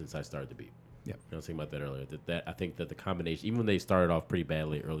play since I started to beat. Yeah, I was thinking about that earlier. That I think that the combination, even when they started off pretty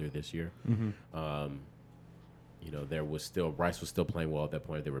badly earlier this year, there was still Rice was still playing well at that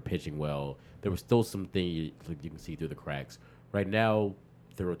point. They were pitching well. There was still something you can see through the cracks. Right now,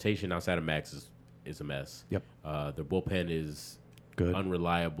 the rotation outside of Max is a mess. Yep. Their bullpen is good,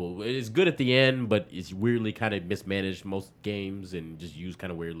 unreliable. It is good at the end, but it's weirdly kind of mismanaged most games and just used kind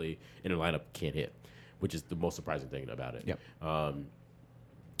of weirdly. And their lineup can't hit, which is the most surprising thing about it. Yep.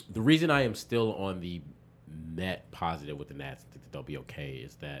 The reason I am still on the net positive with the Nats, I think that they'll be okay,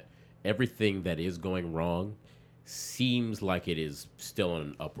 is that everything that is going wrong seems like it is still on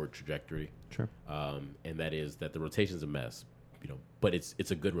an upward trajectory. Sure. And that is that the rotation's a mess, but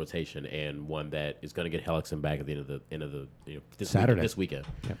it's a good rotation and one that is going to get Hellickson back at the end of the Saturday. This weekend.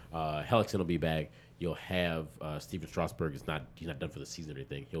 Yep. Hellickson will be back. You'll have Steven Strasburg. He's not done for the season or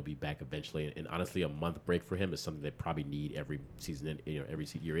anything. He'll be back eventually. And honestly, a month break for him is something they probably need every season, every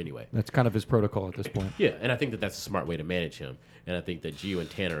year anyway. That's kind of his protocol at this point. Yeah, and I think that that's a smart way to manage him. And I think that Gio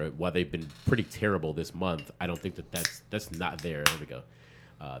and Tanner, while they've been pretty terrible this month, I don't think that's not there. There we go.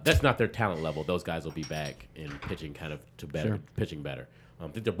 That's not their talent level. Those guys will be back and pitching kind of pitching better. I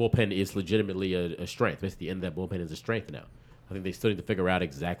think their bullpen is legitimately a strength. Basically, the end of that bullpen is a strength now. I think they still need to figure out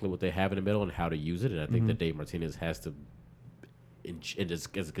exactly what they have in the middle and how to use it. And I think that Dave Martinez has to, and as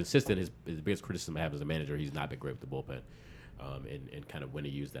consistent, his biggest criticism I have as a manager, he's not been great with the bullpen. And kind of when to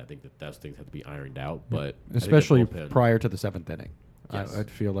use that. I think that those things have to be ironed out. But especially prior to the 7th inning. Yes.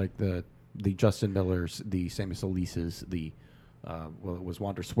 I'd feel like the Justin Millers, the Samus Elises, it was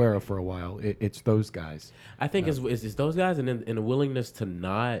Wander Suero for a while. It's those guys. I think it's those guys and then a willingness to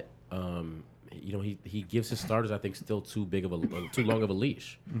not he gives his starters, I think, still too long of a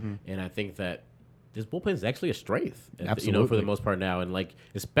leash. And I think that this bullpen is actually a strength, Absolutely. For the most part now. And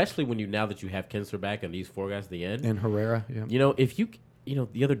especially now that you have Kinsler back and these 4 guys at the end. And Herrera, yeah. If you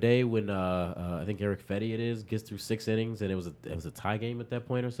the other day when I think Eric Fetty gets through 6 innings and it was a tie game at that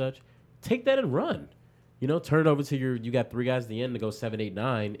point or such, take that and run. Turn it over to you got 3 guys at the end to go 7, 8,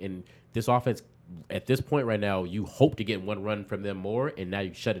 9, and this offense at this point right now, you hope to get 1 run from them more, and now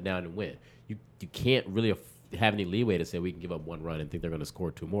you shut it down and win. You can't really have any leeway to say we can give up 1 run and think they're going to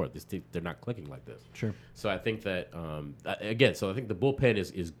score 2 more. They're not clicking like this. Sure. So I think that again, I think the bullpen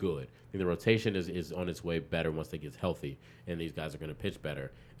is good. I think the rotation is on its way better once they get healthy, and these guys are going to pitch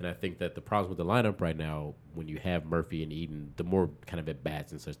better. And I think that the problem with the lineup right now, when you have Murphy and Eden, the more kind of at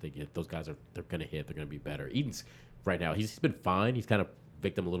bats and such they get, those guys they're going to hit. They're going to be better. Eden's right now he's been fine. He's kind of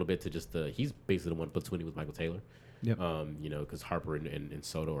victim a little bit to just he's basically the one platoon with Michael Taylor. Yep. Because Harper and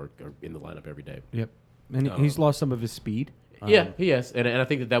Soto are in the lineup every day. Yep. And he's lost some of his speed. Yeah, he has, and I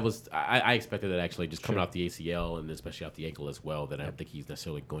think that was I expected that actually just coming off the ACL and especially off the ankle as well. That I don't think he's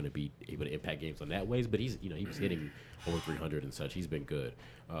necessarily going to be able to impact games on that ways, but he was hitting over 300 and such. He's been good.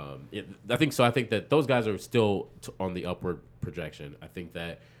 I think so. I think that those guys are still on the upward projection. I think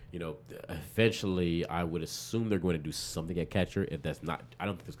that eventually I would assume they're going to do something at catcher. If that's not, I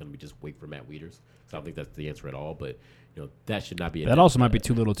don't think it's going to be just wait for Matt Wieters. So I don't think that's the answer at all. But that should not be. That also might be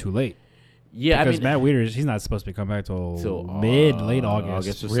too little, too late. Yeah, because Matt Wieters, he's not supposed to be coming back till late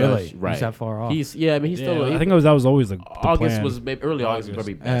August. Really? Right. He's that far off. He's still. I think that was always the August plan. was maybe early August was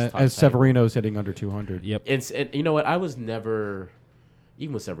probably best. As Severino's hitting under 200. Yep. And you know what? I was never,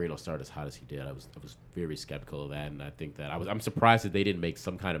 even when Severino started as hot as he did, I was very skeptical of that, and I think that I'm surprised that they didn't make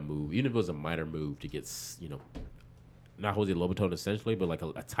some kind of move, even if it was a minor move to get not Jose Lobaton essentially, but like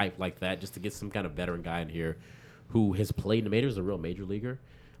a type like that, just to get some kind of veteran guy in here who has played in the majors, a real major leaguer.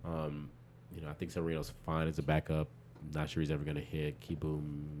 I think Severino's fine as a backup. Not sure he's ever going to hit.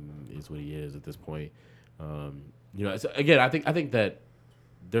 Kieboom is what he is at this point. You know, so again, I think that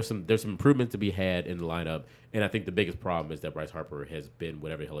there's some improvement to be had in the lineup, and I think the biggest problem is that Bryce Harper has been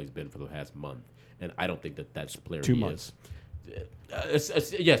whatever the hell he's been for the past month, and I don't think that that's the player 2 he months.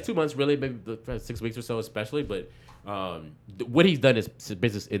 is. Yes, 2 months really, maybe the first 6 weeks or so, especially. But what he's done is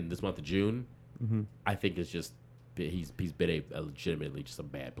business in this month of June. I think is just he's been a legitimately just a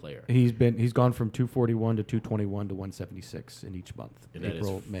bad player. He's gone from 241 to 221 to 176 in each month. And that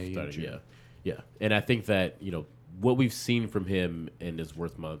April, is May, and June. Yeah. And I think that, what we've seen from him in his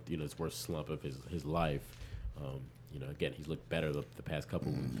worst month, his worst slump of his life, again, he's looked better the past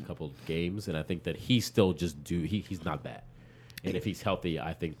couple games, and I think that he's still he's not bad. And if he's healthy,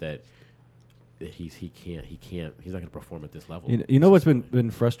 I think that he's not going to perform at this level. You know what's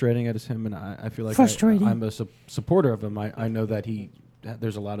been frustrating at him, and I feel like I'm a supporter of him. I know that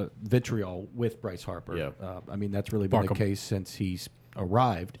there's a lot of vitriol with Bryce Harper. Yeah. I mean, that's really been the case since he's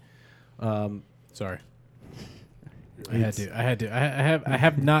arrived. Sorry. I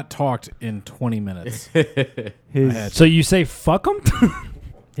have not talked in 20 minutes. So you say fuck him?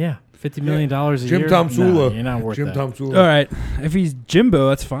 Yeah, $50 million a Jim year. Tomsula. Nah, you're not worth that. Tom Sula. All right. If he's Jimbo,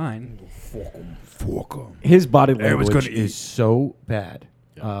 that's fine. Fuck him. His body Everyone's language gonna eat. is so bad.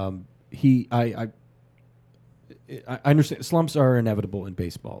 Yeah. I understand slumps are inevitable in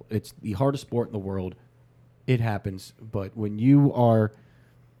baseball. It's the hardest sport in the world. It happens, but when you are,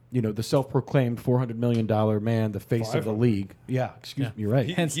 the self-proclaimed $400 million man, the face of the league. Yeah, excuse me, you're right.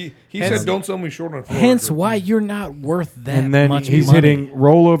 He said, "Don't sell me short on." Hence why you're not worth that And then much he's money. hitting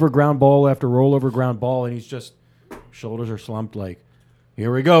rollover ground ball after rollover ground ball, and he's just shoulders are slumped like,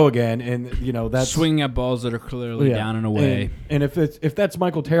 here we go again. And that's Swinging at balls that are clearly down and away. And if that's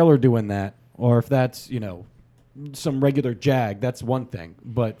Michael Taylor doing that, or if that's some regular jag, that's one thing.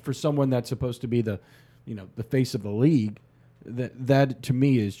 But for someone that's supposed to be the face of the league, that to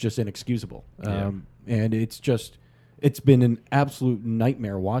me is just inexcusable. And it's been an absolute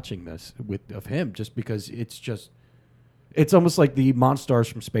nightmare watching this of him, just because it's almost like the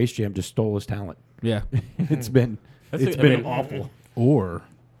Monstars from Space Jam just stole his talent. Yeah. It's been awful. Or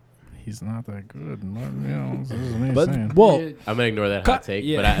he's not that good. This is me saying. Well, I'm gonna ignore that hot take,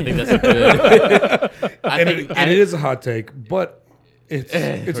 yeah. but I think that's a good. And it is a hot take, but it's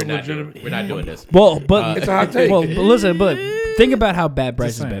a legitimate. We're not doing this. well, but It's a hot take. Well, but listen, but think about how bad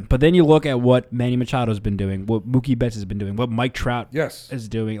Bryce has saying. been. But then you look at what Manny Machado's been doing, what Mookie Betts has been doing, what Mike Trout Yes. is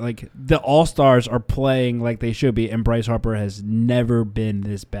doing. Like the All-Stars are playing like they should be, and Bryce Harper has never been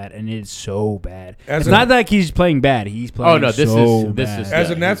this bad, and it's so bad. As It's a- not like he's playing bad; he's playing. Oh, no, this so is- this bad. is- As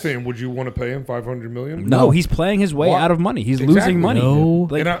Yeah, a Nats he's- fan, would you want to pay him $500 million? No, he's playing his way Why? out of money. He's Exactly. losing money. No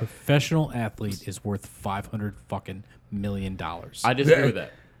Like, And I- professional athlete is worth $500 fucking million. I disagree with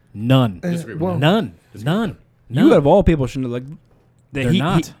that. None. Disagree with well, None. None. you of all people shouldn't have, like. They're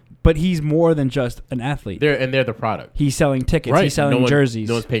not. But he's more than just an athlete. They're the product. He's selling tickets. Right. He's selling jerseys.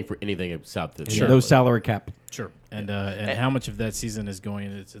 No one's paying for anything except the No salary cap. Sure. And how much of that season is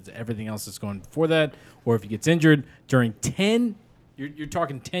going? It's everything else that's going before that, or if he gets injured during 10, you're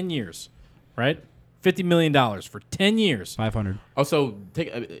talking 10 years, right? $50 million for 10 years. 500. Also,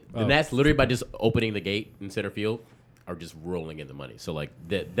 the Nats literally by just opening the gate in center field are just rolling in the money. So like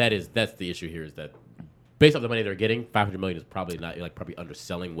that's the issue here is that based off the money they're getting, $500 million is probably not probably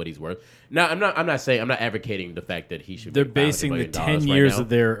underselling what he's worth. Now I'm not advocating the fact that he should. They're make $500 basing the million 10 right years now.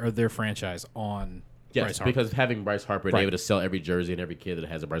 of their franchise on Yes, Bryce Harper. because having Bryce Harper and Right. able to sell every jersey and every kid that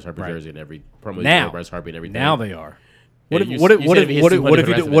has a Bryce Harper Right. jersey and every promo now, Bryce Harper and everything. now they are. Yeah, What if you what if said what if if he hits what if 200 what if for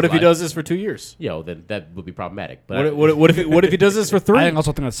the he rest of what his if he life. does this for 2 years? Then that would be problematic. But What if he does this for 3? I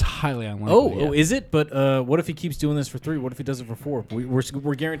also think that's highly unlikely. Oh, is it? But what if he keeps doing this for 3? What if he does it for 4?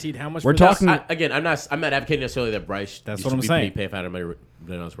 We're guaranteed how much? We're for this? talking- I'm not advocating necessarily that Bryce. That's should what I'm be saying. Paying $500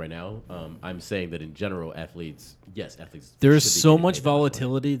 million right now. I'm saying that in general, athletes. There is should be so getting much paid that money.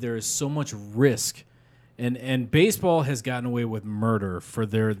 volatility. There is so much risk, and baseball has gotten away with murder for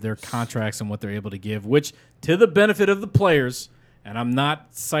their contracts and what they're able to give, which to the benefit of the players. And I'm not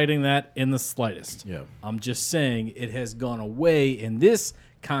citing that in the slightest. Yeah. I'm just saying it has gone away in this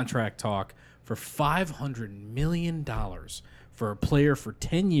contract talk for $500 million for a player for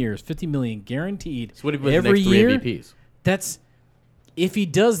 10 years, $50 million guaranteed So what if he wins every the next 3 year. MVPs? That's if he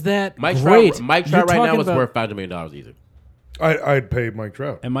does that. Mike great. Trout right You're now talking is about- worth $500 million either. I'd pay Mike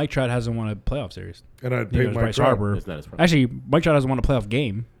Trout, And Mike Trout hasn't won a playoff series. and I'd Neither pay has Mike Bryce Trout. Harper. It's not his fault. Actually, Mike Trout hasn't won a playoff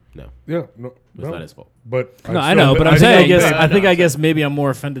game. No, Yeah, no, it's not his fault. But No, I know, but I'm I saying- guess I know, I guess maybe I'm more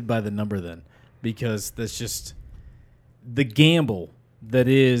offended by the number then, because that's just the gamble that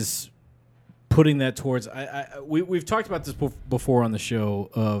is putting that towards. We've talked about this before on the show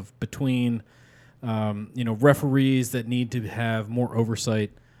of between referees that need to have more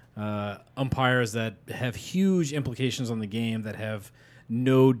oversight umpires that have huge implications on the game that have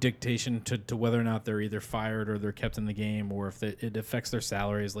no dictation to whether or not they're either fired or they're kept in the game, or if it affects their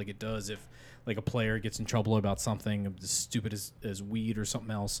salaries like it does if like a player gets in trouble about something as stupid as weed or something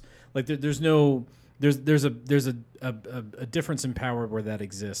else. Like there's a difference in power where that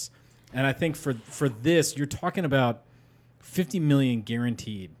exists. And I think for this, you're talking about $50 million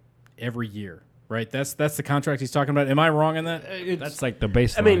guaranteed every year, right? That's the contract he's talking about. Am I wrong on that? That's like the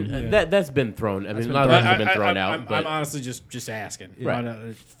baseline. I mean, that's been thrown. I mean, a lot of that has been thrown out. I'm honestly just asking.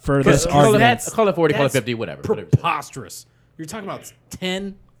 Right. For this call argument, it 40, call it 50, whatever. Preposterous. You're talking about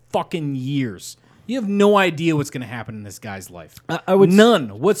 10 fucking years. You have no idea what's going to happen in this guy's life. I would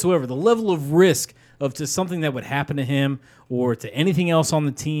none whatsoever. The level of risk to something that would happen to him or to anything else on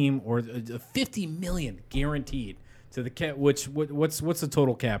the team, or $50 million guaranteed to the cap. What's the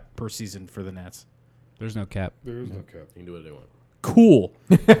total cap per season for the Nats? there's no cap. There is no cap. You can do what they want. Cool.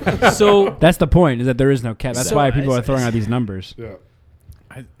 So That's the point, is that there is no cap. That's So why people I- are throwing out these numbers. Yeah.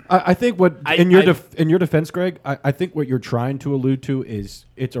 I think what I- in your I- in your defense, Greg, I think what you're trying to allude to is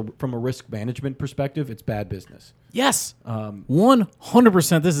from a risk management perspective, it's bad business. yes,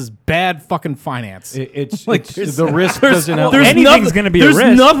 100%. This is bad fucking finance. It's there's- the risk there's- doesn't out. there's anything's nothing- gonna be a There's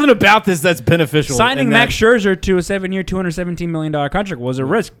risk. nothing about this that's beneficial. Signing in Max that- Scherzer to a 7-year, $217 million contract was a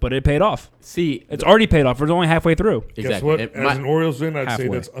risk, but it paid off. See, It's already paid off. We're only halfway through. Guess exactly. what? And As an Orioles fan, I'd say halfway.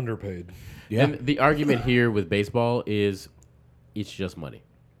 that's underpaid. Yeah. And the argument here with baseball is it's just money.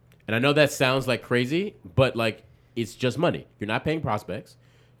 And I know that sounds like crazy, but like it's just money. You're not paying prospects.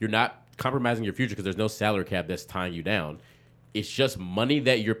 You're not compromising your future because there's no salary cap that's tying you down. It's just money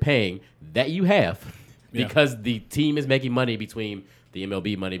that you're paying that you have because the team is making money between the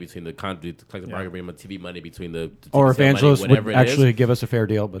MLB money, between the collective bargaining agreement, TV money, between the TV Or sale money, Evangelist whatever would it is. actually give us a fair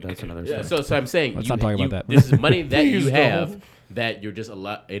deal, but that's another Yeah, story. so I'm saying Let's not talk about that. This is money that you Please have don't. that you're just a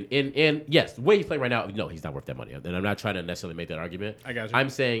lot. And yes, the way he's playing right now, no, he's not worth that money. And I'm not trying to necessarily make that argument. I got you. I'm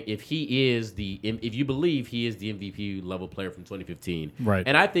saying if you believe he is the MVP level player from 2015, Right.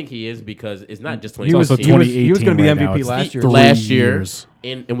 And I think he is because it's not just He was 2015. he was going to be 2018 MVP right now. last year. Last year, years.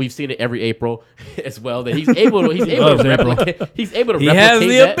 and we've seen it every April as well. That he's able to replicate. He's able to He replicate has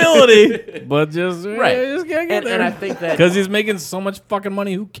the that. ability, but just Right. just can't get And I think that because he's making so much fucking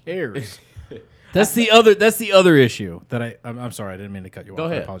money. Who cares? That's the other issue that I'm sorry, I didn't mean to cut you Go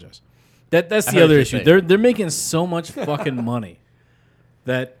off. ahead. I apologize. That's I the heard other you issue. say. They're making so much fucking money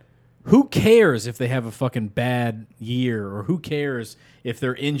that who cares if they have a fucking bad year, or who cares if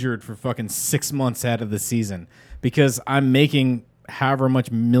they're injured for fucking 6 months out of the season, because I'm making however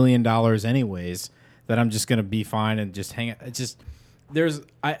much $1 million anyways, that I'm just gonna be fine and just hang. It's just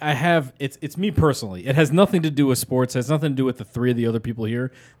I have it's me personally. It has nothing to do with sports. It has nothing to do with the three of the other people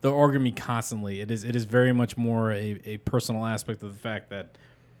here. They'll argue me constantly. It is very much more a personal aspect of the fact that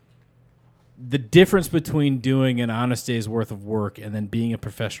the difference between doing an honest day's worth of work and then being a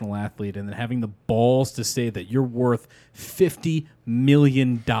professional athlete and then having the balls to say that you're worth $50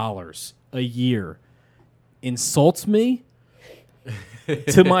 million a year insults me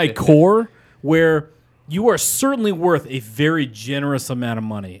to my core, where you are certainly worth a very generous amount of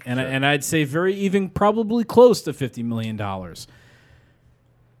money. And I'd say even probably close to $50 million.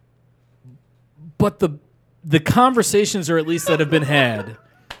 But the conversations, or at least that have been had,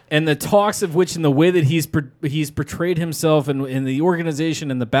 and the talks of which, in the way that he's portrayed himself in the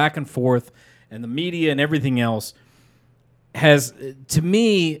organization and the back and forth and the media and everything else, has, to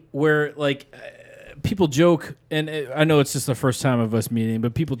me, where like people joke, and I know it's just the first time of us meeting,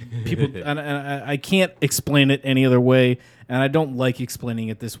 but people, and I can't explain it any other way, and I don't like explaining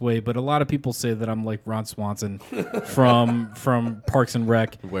it this way, but a lot of people say that I'm like Ron Swanson from Parks and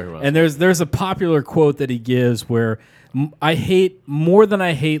Rec, and there's a popular quote that he gives where I hate more than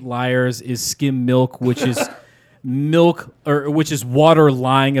I hate liars is skim milk, which is milk, or which is water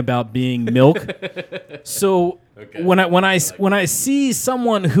lying about being milk. So when I see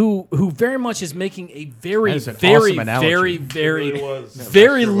someone who very much is making a very That is an very awesome analogy. very It very really was.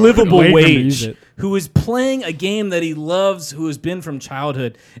 very Sure was. livable Wait for him to use wage, it. who is playing a game that he loves, who has been from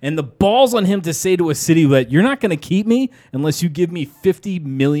childhood, and the balls on him to say to a city that you're not going to keep me unless you give me $50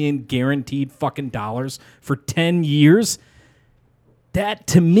 million guaranteed fucking dollars for 10 years. That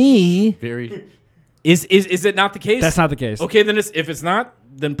to me very. is it not the case? That's not the case. Okay, then if it's not,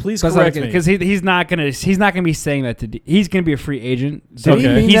 then please That's not correct me. because he's not gonna be saying that he's gonna be a free agent. So Did he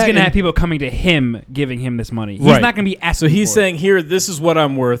mean he's that gonna in- have people coming to him, giving him this money. He's Right. not gonna be So asking. he's for saying here, this is what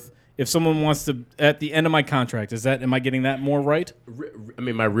I'm worth. If someone wants to, at the end of my contract, am I getting that more right? I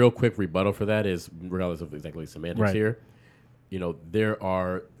mean, my real quick rebuttal for that is, regardless of exactly semantics Right. here, there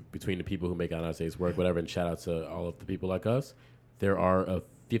are, between the people who make honest day's work, whatever, and shout out to all of the people like us, there are a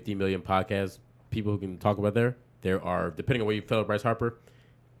 50 million podcast people who can talk about there are, depending on where you feel Bryce Harper,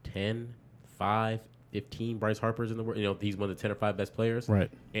 10, 5, 15 Bryce Harpers in the world. You know, he's one of the 10 or 5 best players. Right.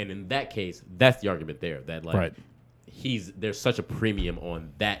 And in that case, that's the argument there. That like Right. there's such a premium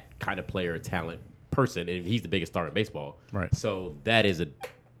on that kind of player, talent, person, and he's the biggest star in baseball. Right. So that's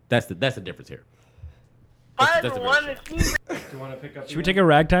the difference here. Hi, That's the everyone. difference. Do you want to pick up? Should we take a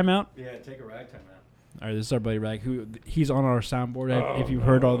ragtime out? Yeah, take a ragtime out. All right, this is our buddy Rag. He's on our soundboard. If you've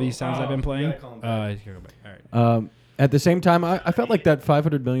heard all these sounds I've been playing, gotta call him back. he's gonna go back. All right. At the same time, I felt like that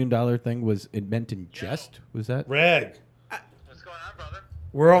 $500 million thing was it meant in jest. Was that? Rag, What's going on, brother?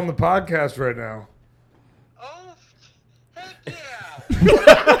 we're on the podcast right now. Oh, heck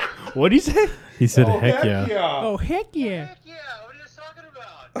yeah. What did he say? He said, "Heck yeah." Oh heck yeah! Heck yeah. What are you guys talking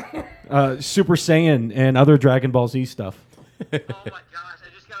about? Super Saiyan and other Dragon Ball Z stuff. Oh, my gosh. I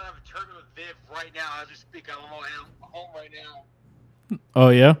just got out of a tournament with Viv right now. As we speak, I'm home right now. Oh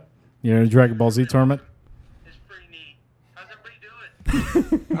yeah, you're in a Dragon Ball Z tournament. It's pretty neat. How's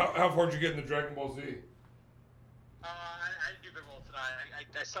everybody doing? How far did you get in the Dragon Ball Z? I didn't do very well tonight.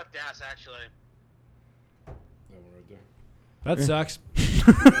 I sucked ass, actually. That one right there. That sucks.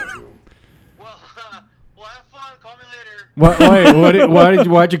 Well, have fun. Call me later.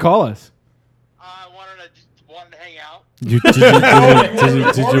 Why'd you call us? I wanted to hang out. Did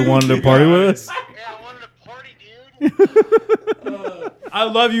you want to party with us? Yeah, I wanted to party, dude. I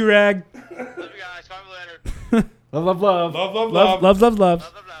love you, Rag. Love you guys. Call me later. Love. Love. Love.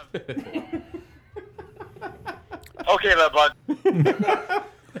 Love. Okay, love bud. All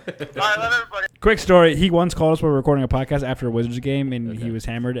right, love everybody. Quick story. He once called us while we were recording a podcast after a Wizards game, and he was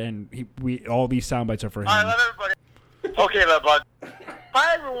hammered. And all these sound bites are for him. All right, love everybody. Okay, love bud.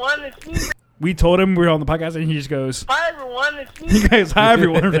 Bye, everyone. It's me. We told him we were on the podcast, and he just goes, Bye, everyone. It's me. "He goes, hi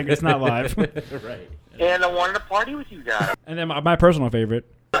everyone." I'm like, it's not live. Right. And I wanted to party with you guys. And then my personal favorite,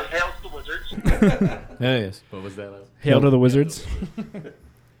 Hail to the Wizards. Yes. What was that last? Hail to the Wizards.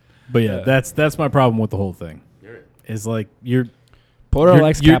 But yeah, that's my problem with the whole thing. You're right. Is like Porter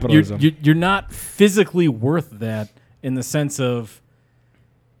likes capitalism. You're not physically worth that in the sense of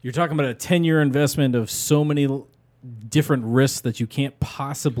you're talking about a 10-year investment of so many different risks that you can't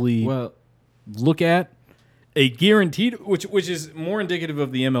possibly look at. A guaranteed, which is more indicative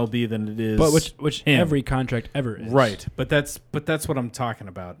of the MLB than it is, But which him. every contract ever is. Right, but that's what I'm talking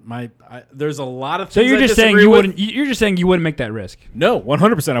about. There's a lot of So things you're I just saying disagree you with. wouldn't. You're just saying you wouldn't make that risk. No,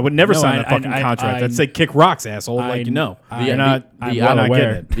 100%. I would never No, sign that fucking contract. I'd say kick rocks, asshole. Like you know, I'm you're not. I'm you're well not aware.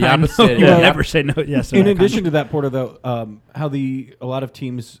 getting it. The I know opposite. you Yeah. never say no. Yes. In addition to that, Porter, though, how a lot of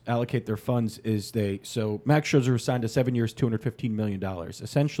teams allocate their funds is so Max Scherzer was signed to 7 years, $215 million.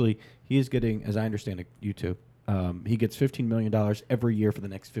 Essentially, he is getting, as I understand it, YouTube, he gets $15 million every year for the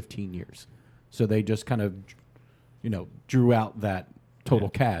next 15 years. So they just kind of, drew out that total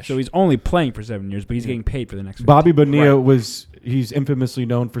cash. So he's only playing for 7 years, but he's getting paid for the next. 15. Bobby Bonilla he's infamously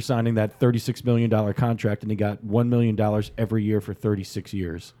known for signing that $36 million contract, and he got $1 million every year for 36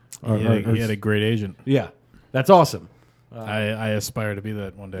 years. He had a great agent. Yeah, that's awesome. I aspire to be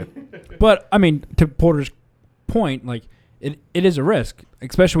that one day. But I mean, to Porter's point, like it is a risk,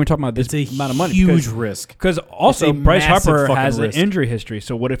 especially when we're talking about this It's a amount of money. huge risk. Because also It's a Bryce massive Harper fucking has risk. an injury history.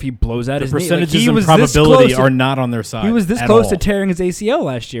 So what if he blows out The his knee? Like, percentages he and was this probability close to- are not on their side. He was this at close all. to tearing his ACL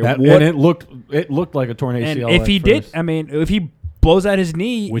last year. And What- it looked like a torn and ACL. if at he did, first. I mean, if he blows out his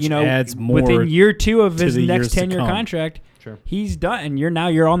knee, Which adds more within year 2 of to his the next years to 10-year come. contract, Sure. he's done. And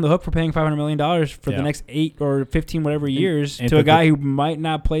you're on the hook for paying $500 million for Yeah. the next 8 or 15 whatever years and to a the- guy who might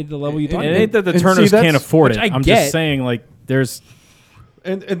not play to the level you thought. It he ain't did. that the And see, Turners that's- can't afford it. which I I'm get. just saying, like, there's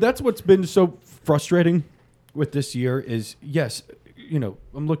And that's what's been so frustrating with this year is, yes,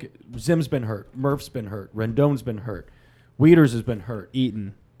 I'm looking. Zim's been hurt. Murph's been hurt. Rendon's been hurt. Wieters has been hurt.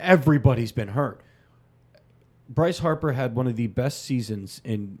 Eaton. Everybody's been hurt. Bryce Harper had one of the best seasons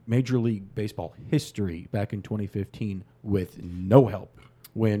in Major League Baseball history back in 2015 with no help.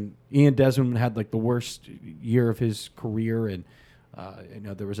 When Ian Desmond had like the worst year of his career, and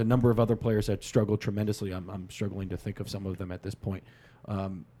there was a number of other players that struggled tremendously. I'm struggling to think of some of them at this point.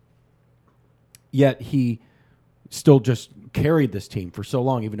 Yet he still just carried this team for so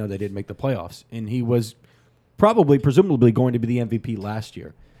long, even though they didn't make the playoffs. And he was presumably going to be the MVP last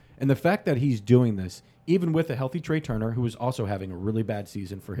year. And the fact that he's doing this, even with a healthy Trey Turner, who is also having a really bad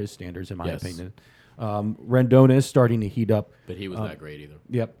season for his standards, in my Yes. opinion. Rendon is starting to heat up. But he was not great either.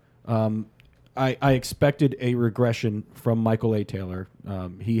 Yep. I expected a regression from Michael A. Taylor.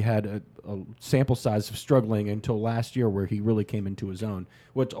 He had a sample size of struggling until last year, where he really came into his own.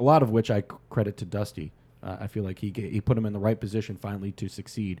 A lot of which I credit to Dusty. I feel like he put him in the right position finally to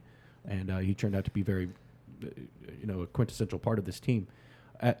succeed, and he turned out to be very, a quintessential part of this team.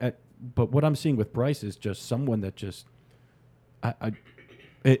 but what I'm seeing with Bryce is just someone that just,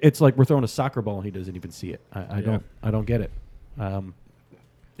 it's like we're throwing a soccer ball and he doesn't even see it. I don't get it.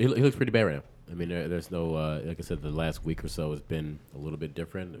 He looks pretty bad right now. I mean, there's no like I said, the last week or so has been a little bit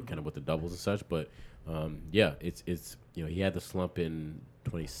different, kind of with the doubles and such. But it's he had the slump in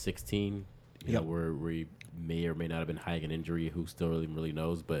 2016, you know, where he may or may not have been hiding an injury. Who still really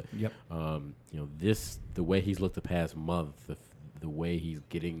knows? But the way he's looked the past month, the way he's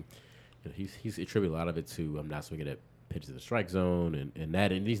getting, he's attributed a lot of it to I'm not swinging at pitches in the strike zone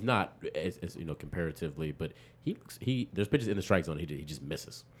and he's not as comparatively, but there's pitches in the strike zone he just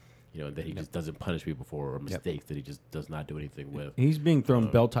misses. And that he just doesn't punish people for, or mistakes that he just does not do anything with. He's being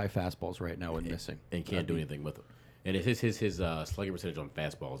thrown bell-tie fastballs right now and missing. And can't do anything with them. And his slugging percentage on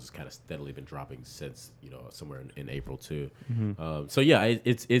fastballs has kind of steadily been dropping since, somewhere in April too.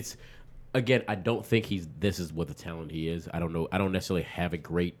 It's again, I don't think this is what the talent he is. I don't know. I don't necessarily have a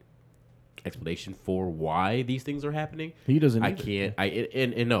great explanation for why these things are happening. He doesn't I either.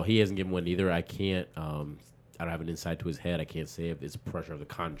 can't. No, he hasn't given one either. I can't. I don't have an insight to his head. I can't say if it's pressure of the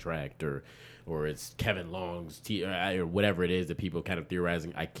contract or it's Kevin Long's or whatever it is that people kind of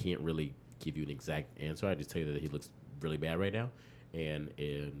theorizing. I can't really give you an exact answer. I just tell you that he looks really bad right now, and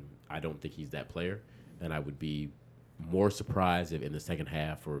I don't think he's that player. And I would be more surprised if in the second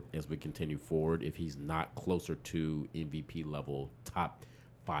half or as we continue forward, if he's not closer to MVP level, top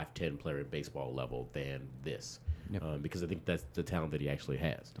 5-10 player in baseball level than this. Because I think that's the talent that he actually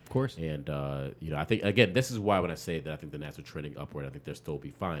has. Of course. And, I think, again, this is why when I say that I think the Nats are trending upward, I think they'll still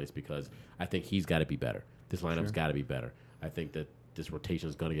be fine. It's because I think he's got to be better. This lineup's got to be better. I think that this rotation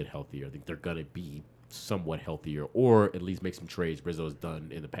is going to get healthier. I think they're going to be somewhat healthier or at least make some trades Rizzo's done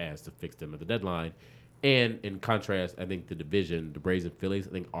in the past to fix them at the deadline. And in contrast, I think the division, the Braves and Phillies,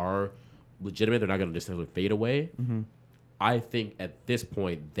 I think are legitimate. They're not going to necessarily fade away. Mm-hmm. I think at this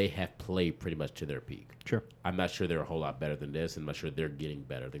point they have played pretty much to their peak. Sure. I'm not sure they're a whole lot better than this. I'm not sure they're getting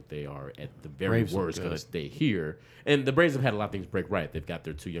better. I think they are at the very Braves worst going to stay here. And the Braves have had a lot of things break right. They've got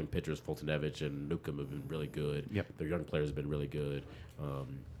their two young pitchers, Fultonevich and Newcomb, have been really good. Yep. Their young players have been really good.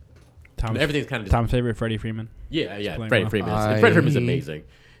 Everything's kind of Tom's favorite, Freddie Freeman. Yeah. Freddie Freeman. Freddie Freeman's amazing.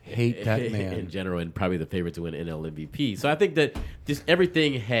 Hate that man in general, and probably the favorite to win NL MVP. So I think that just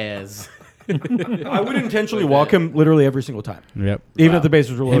everything has. I would intentionally walk him literally every single time. Yep. Even if the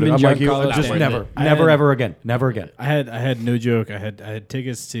bases were loaded. I'm like, just never, ever again. Never again. I had no joke. I had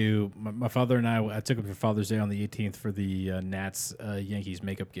tickets to my father and I took him for Father's Day on the 18th for the Nats Yankees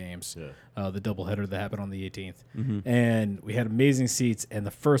makeup games, the doubleheader that happened on the 18th, and we had amazing seats. And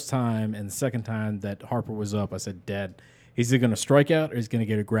the first time and the second time that Harper was up, I said, "Dad, he's either going to strike out or he's going to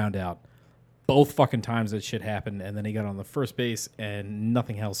get a ground out." Both fucking times that shit happened, and then he got on the first base, and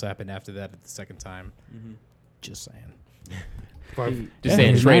nothing else happened after that at the second time. Just saying. Just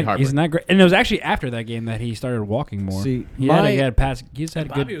saying, straight Harper. He's not great. And it was actually after that game that he started walking more. See, he's had a good past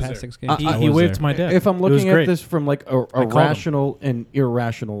 6 games. He waved to my dad. If I'm looking at this from like a rational and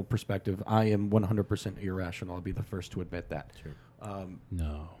irrational perspective, I am 100% irrational. I'll be the first to admit that. Sure.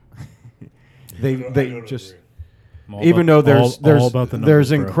 No. They just... Even though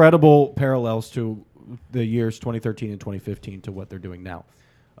there's incredible parallels to the years 2013 and 2015 to what they're doing now.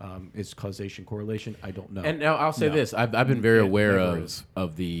 Is causation correlation? I don't know. And now I'll say this: I've been very aware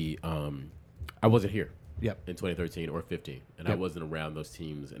of the. I wasn't here. Yep. In 2013 or 15, and I wasn't around those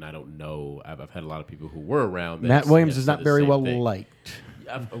teams, and I don't know. I've had a lot of people who were around. Matt Williams is not very well liked.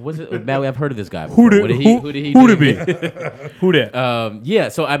 I've heard of this guy before. Who did he be? Who that? Yeah.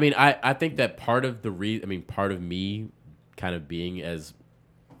 So I mean, I think that part of part of me kind of being as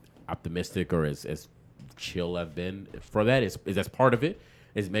optimistic or as chill I've been for that is that's part of it.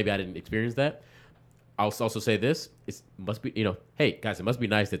 Is maybe I didn't experience that. I'll also say this: it must be hey guys, it must be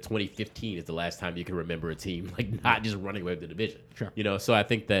nice that 2015 is the last time you can remember a team like not just running away with the division. Sure. So I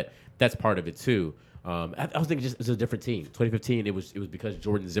think that's part of it too. I was thinking just it's a different team. 2015, it was because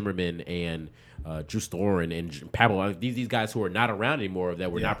Jordan Zimmerman and Drew Storen and Pablo, these guys who are not around anymore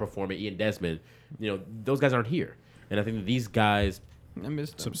that were not performing. Ian Desmond, those guys aren't here, and I think that these guys. I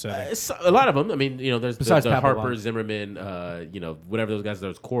missed them. A lot of them. I mean, there's besides the Harper, Ron. Zimmerman, whatever those guys.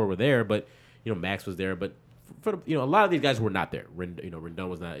 There's core were there, but Max was there, but. For a lot of these guys were not there. Rendon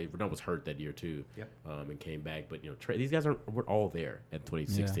was not. Rendon was hurt that year too, and came back. But these guys were all there at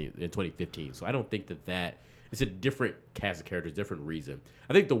 2016 and 2015. So I don't think that it's a different cast of characters, different reason.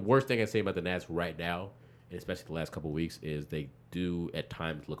 I think the worst thing I say about the Nats right now, and especially the last couple of weeks, is they do at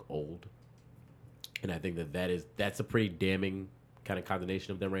times look old, and I think that's a pretty damning kind of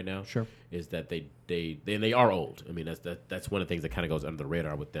condemnation of them right now. Sure, is that they are old. I mean, that's one of the things that kind of goes under the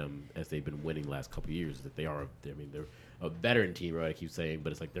radar with them as they've been winning the last couple of years. That they are. I mean, veteran team, right? I keep saying,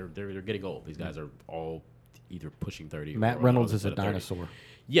 but it's like they're getting old. These guys are all either pushing 30. Matt or Reynolds on is the a side of 30. dinosaur.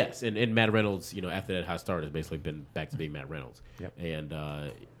 Yes, and Matt Reynolds, after that hot start, has basically been back to being Matt Reynolds. Yep. And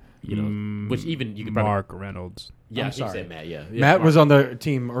which even you could probably Mark Reynolds. Yeah, I'm I keep sorry. saying Matt. Yeah, Matt Mark. was on the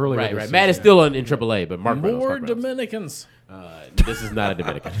team earlier. Right, this right. season. Matt is still in AAA, but Mark Reynolds. More Mark Reynolds. Dominicans. This is not a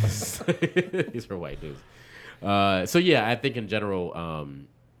Dominican. These are white dudes. So yeah, I think in general,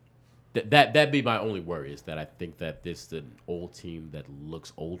 that'd be my only worry is that I think that this is an old team that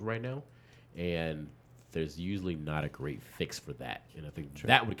looks old right now, and there's usually not a great fix for that. And I think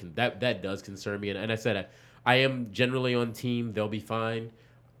that does concern me. And I said I am generally on team. They'll be fine.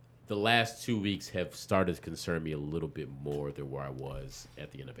 The last 2 weeks have started to concern me a little bit more than where I was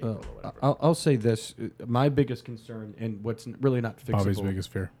at the end of April or whatever. I'll say this: my biggest concern, and what's really not fixable, Bobby's biggest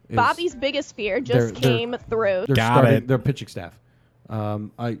fear. is Bobby's biggest fear just came through. their pitching staff.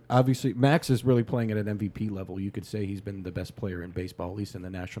 I obviously Max is really playing at an MVP level. You could say he's been the best player in baseball, at least in the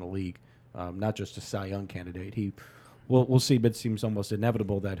National League, not just a Cy Young candidate. We'll see, but it seems almost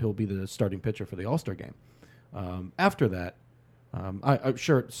inevitable that he'll be the starting pitcher for the All-Star game. After that, I'm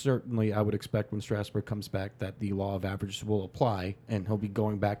sure certainly I would expect when Strasburg comes back that the law of averages will apply, and he'll be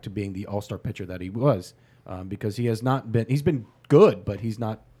going back to being the All-Star pitcher that he was, because he has not been. He's been good, but he's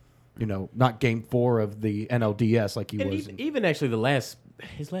not. Not Game 4 of the NLDS like he was. Even actually,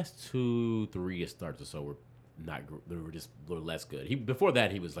 his last 2-3 starts or so were not. They were just less good. Before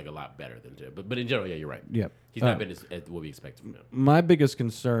that he was like a lot better than Jim. But in general, yeah, you're right. Yeah, he's not been as what we expected from him. My biggest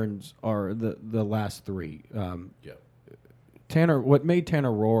concerns are the last three. Yeah. Tanner, what made Tanner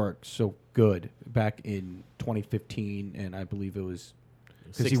Roark so good back in 2015, and I believe it was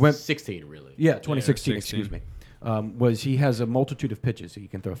because he went 16 really. Yeah, 2016. 16. Excuse me. Was he has a multitude of pitches. He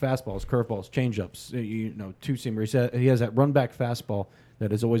can throw fastballs, curveballs, changeups, two-seamer. He has that run-back fastball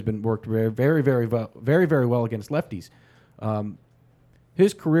that has always been worked very, very, very, very, very well against lefties.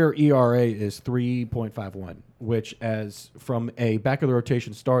 His career ERA is 3.51, which, as from a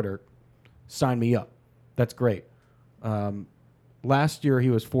back-of-the-rotation starter, sign me up. That's great. Last year, he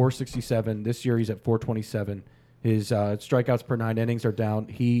was 467. This year, he's at 427. His strikeouts per 9 innings are down.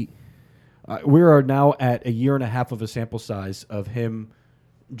 We are now at a year and a half of a sample size of him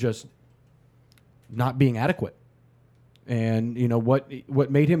just not being adequate. And what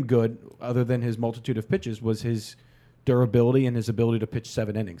made him good, other than his multitude of pitches, was his durability and his ability to pitch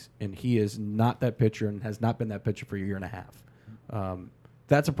 7 innings. And he is not that pitcher and has not been that pitcher for a year and a half.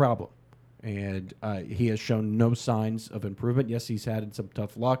 That's a problem. And he has shown no signs of improvement. Yes, he's had some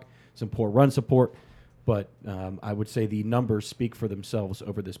tough luck, some poor run support. But I would say the numbers speak for themselves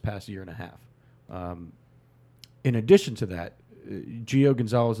over this past year and a half. In addition to that, Gio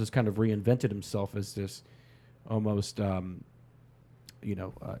Gonzalez has kind of reinvented himself as this almost,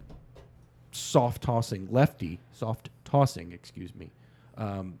 soft tossing, excuse me.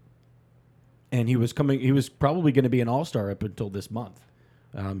 And he was probably going to be an all-star up until this month.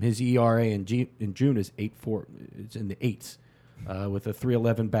 His ERA in June is 8.4. It's in the 8s with a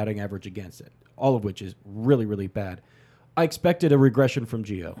 3.11 batting average against it. All of which is really, really bad. I expected a regression from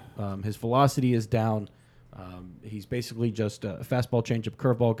Gio. His velocity is down. He's basically just a fastball, changeup,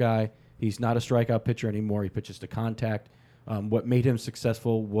 curveball guy. He's not a strikeout pitcher anymore. He pitches to contact. What made him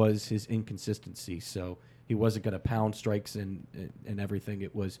successful was his inconsistency. So he wasn't going to pound strikes and everything.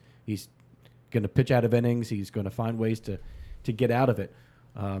 It was he's going to pitch out of innings. He's going to find ways to get out of it.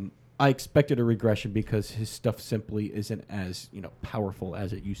 I expected a regression because his stuff simply isn't as powerful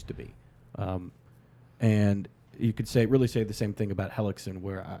as it used to be. And you could really say the same thing about Hellickson,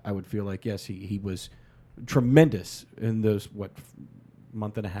 where I would feel like, yes, he was tremendous in those,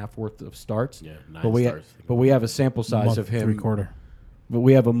 month and a half worth of starts. Yeah, 9 but starts. But we have a sample size of him. 3/4. But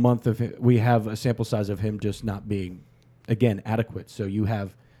we have a sample size of him just not being, again, adequate. So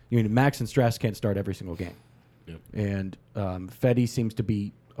Max and Strass can't start every single game. Yep. And Fedde seems to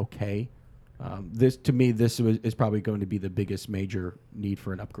be okay. This is probably going to be the biggest major need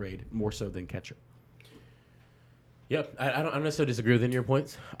for an upgrade, more so than catcher. Yep, I don't necessarily disagree with any of your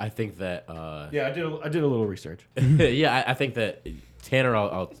points. I think that Yeah, I did a little research. yeah, I think that Tanner.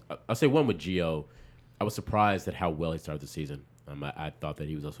 I'll say one with Gio. I was surprised at how well he started the season. I thought that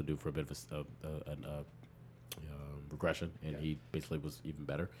he was also due for a bit of a regression, and he basically was even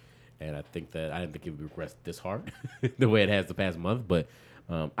better. And I think that I didn't think he would regress this hard the way it has the past month. But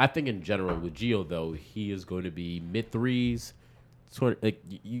I think in general with Gio, though, he is going to be mid-3s. Like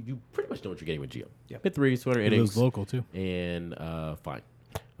you pretty much know what you're getting with Gio. Yeah. Mid-3s, 200 He innings. lives local, too. And fine.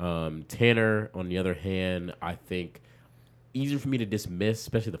 Tanner, on the other hand, I think easier for me to dismiss,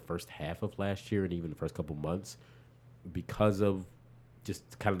 especially the first half of last year and even the first couple months, because of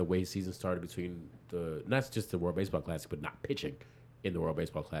just kind of the way his season started between not just the World Baseball Classic, but not pitching in the World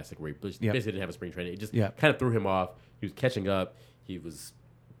Baseball Classic, where he basically didn't have a spring training. It just kind of threw him off. He was catching up. He was.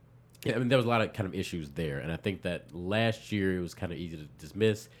 Yeah, I mean, there was a lot of kind of issues there, and I think that last year it was kind of easy to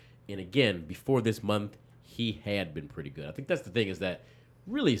dismiss. And again, before this month, he had been pretty good. I think that's the thing, is that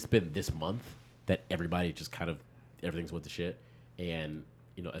really it's been this month that everybody just kind of everything's went to shit. And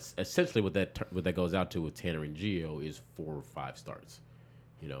you know, essentially what that goes out to with Tanner and Gio is 4 or 5 starts.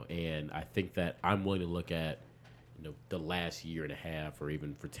 You know, and I think that I'm willing to look at, you know, the last year and a half, or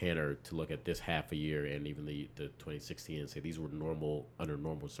even for Tanner to look at this half a year and even the 2016 and say these were under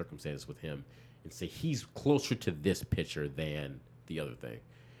normal circumstances with him, and say he's closer to this pitcher than the other thing.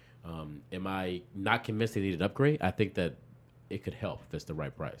 Am I not convinced they need an upgrade? I think that it could help if it's the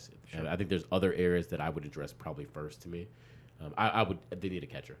right price. Sure. I think there's other areas that I would address probably first to me. They need a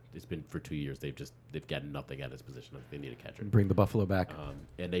catcher. It's been for 2 years. They've gotten nothing out of this position. They need a catcher. Bring the Buffalo back.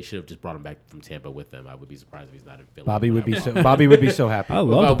 And they should have just brought him back from Tampa with them. I would be surprised if he's not in Philly. Bobby would be so happy. I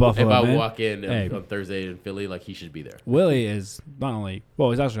love the Buffalo, If I man. walk in on Thursday in Philly, like, he should be there. Willie is not only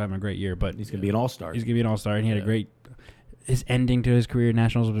he's actually having a great year, but he's gonna be an all-star. He's gonna be an all-star, and he had a great. His ending to his career at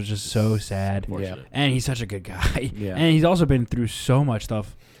Nationals was just so sad. Yeah. And he's such a good guy. Yeah. And he's also been through so much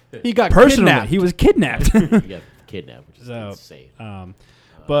stuff. He got personally. kidnapped. He was kidnapped. He got kidnapped, which is insane.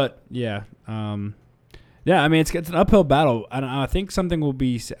 But yeah, I mean, it's an uphill battle. I think something will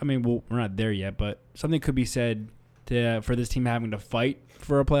be. I mean, we're not there yet, but something could be said for this team having to fight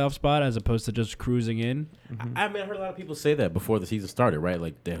for a playoff spot as opposed to just cruising in. Mm-hmm. I heard a lot of people say that before the season started, right?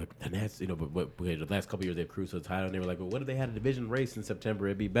 Like the Nats, you know, but the last couple of years they've cruised to the title, and they were like, well, what if they had a division race in September?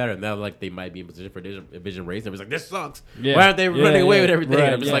 It'd be better. And now, like, they might be in position for a division race. And it was like, this sucks. Yeah. Why aren't they running away with everything? Right,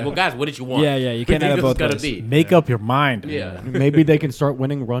 and I'm just like, well, guys, what did you want? Yeah, you can't have it both ways. be? Make up your mind. Yeah. Maybe they can start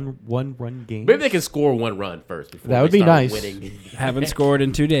winning one games. Maybe they can score 1 run first before That would they be start nice. winning. Haven't scored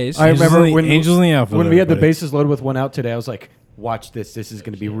in 2 days. I remember Angels in the outfield, when we had the everybody. bases loaded with 1 out today. I was like, watch this. This is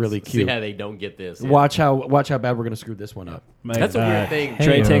going to be really cute. See how they don't get this. Yeah. Watch how bad we're going to screw this one up. That's a weird thing.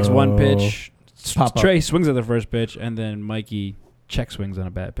 Trey takes one pitch. Pop up. Trey swings at the first pitch, and then Mikey check swings on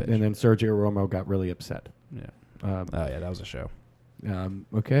a bad pitch. And then Sergio Romo got really upset. Yeah. That was a show.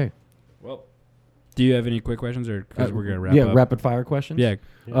 Okay. Well, do you have any quick questions, or because we're gonna wrap up? Yeah, rapid fire questions. Yeah.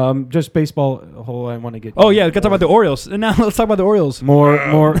 Just baseball. I want to get. Oh yeah, we got to talk about the Orioles. And now let's talk about the Orioles. More.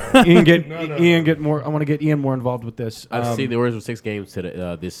 Ian get more. I want to get Ian more involved with this. I've seen the Orioles with 6 games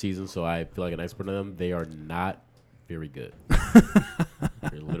this season, so I feel like an expert on them. They are not very good.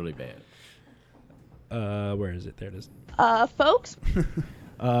 They're literally bad. Where is it? There it is. Folks.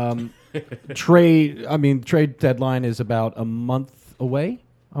 Trade deadline is about a month away.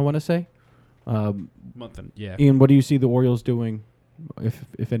 I want to say. Month and yeah. Ian, what do you see the Orioles doing,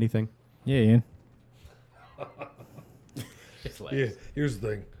 if anything? Yeah, Ian. Yeah, here's the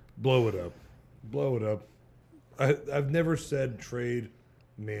thing. Blow it up. Blow it up. I've never said trade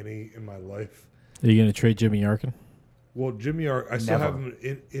Manny in my life. Are you going to trade Jimmy Yarkin? Well, Jimmy, I still have him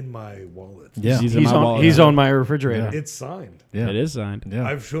in my wallet. Yeah, he's on my refrigerator. It's signed. Yeah. It is signed. Yeah,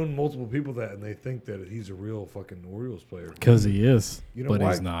 I've shown multiple people that, and they think that he's a real fucking Orioles player. because he is, You know but why?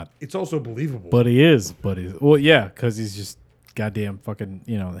 he's not. It's also believable. But he is. But he's because he's just goddamn fucking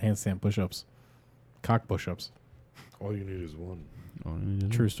handstand push-ups, cock push-ups. all you need is one.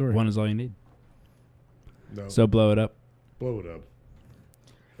 True story. One is all you need. No, So blow it up. blow it up.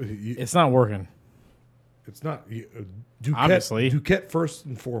 It's not working. It's not. Obviously. Duquette first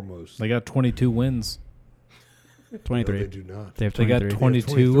and foremost. They got 22 wins. 23. No, they do not. They have They got 23.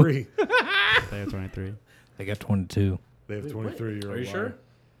 22. 23. They have 23. They got 22. They have 23. You're Are you a liar. sure?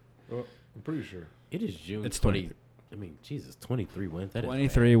 Well, I'm pretty sure. It is June It's 20. I mean, Jesus, 23 wins. That is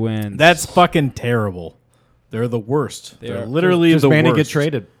 23 wins. That's fucking terrible. They're the worst. They're are. literally Does the Manny worst. get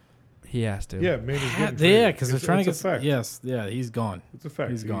traded? He has to. Yeah, Manny's getting Yeah, traded. because they're trying to It's get. a fact. Yes, yeah, he's gone. It's a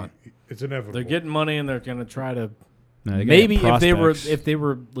fact. He's gone. It's inevitable. They're getting money and they're going to try to. No, they gotta Maybe get if they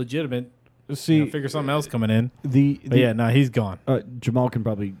were legitimate, See, figure something else coming in. the Yeah, no, he's gone. Jamal can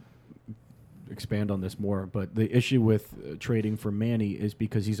probably expand on this more, but the issue with trading for Manny is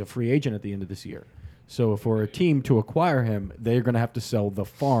because he's a free agent at the end of this year. So for a team to acquire him, they're going to have to sell the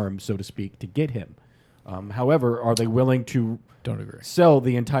farm, so to speak, to get him. However, are they willing to Don't agree. sell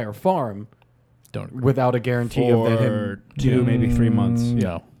the entire farm Don't agree. without a guarantee of that him? For 2, maybe 3 months.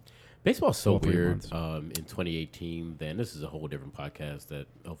 Yeah. Baseball's so Well, 3 weird months. in 2018. Then this is a whole different podcast that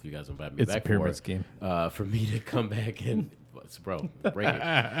hopefully you guys will invite me It's a back pyramid for. scheme. For me to come back and, bro, break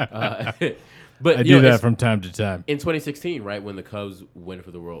it. But I you do know, that it's- from time to time. in 2016, right when the Cubs went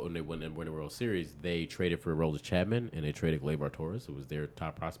for the World, when they won the World Series, they traded for Aroldis Chapman and they traded Gleyber Torres, who was their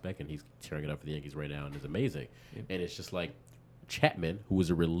top prospect, and he's tearing it up for the Yankees right now and is amazing. And it's just like Chapman, who was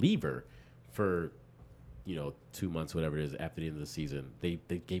a reliever for 2 months, whatever it is, after the end of the season. They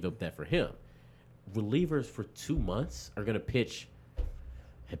gave up that for him. Relievers for 2 months are going to pitch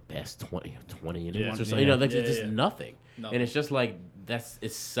at best 20 innings or something. That's just nothing. And it's just like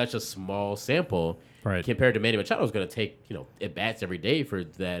it's such a small sample compared to Manny Machado's going to take at bats every day for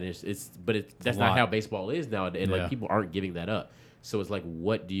that. That's not how baseball is now, and like people aren't giving that up. So it's like,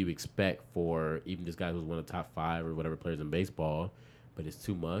 what do you expect for even this guy who's one of the top 5 or whatever players in baseball? But it's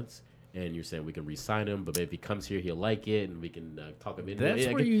 2 months. And you're saying we can re-sign him, but maybe if he comes here, he'll like it, and we can talk him into it.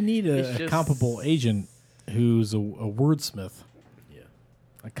 That's where you need a comparable agent who's a wordsmith. Yeah.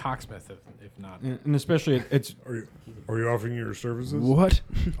 A cocksmith, if not. And especially, it's... Are you offering your services? What?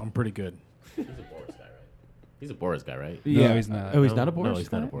 I'm pretty good. He's a Boris guy, right? He's a Boris guy, right? Yeah, no, he's not. Oh, he's not a Boris guy? No,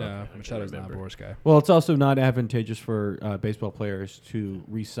 he's not a Boris guy. Machado's not a Boris guy. Well, it's also not advantageous for baseball players to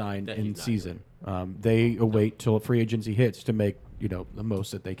re-sign in season. They await till free agency hits to make the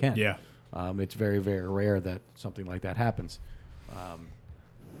most that they can. Yeah. It's very, very rare that something like that happens.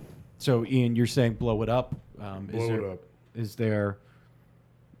 So, Ian, you're saying blow it up. Is there,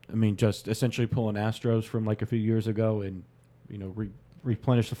 just essentially pulling Astros from like a few years ago and,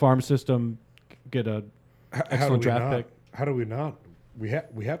 replenish the farm system, get a excellent draft pick? How do we not? We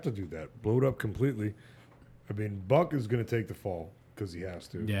have to do that. Blow it up completely. Buck is going to take the fall because he has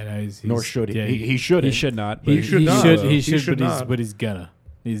to. Yeah, no, nor should he. Yeah, he should. He should not. He should not. He should, but he's gonna.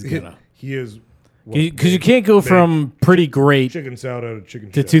 He's gonna. He is. Because you can't go from pretty great chicken salad out of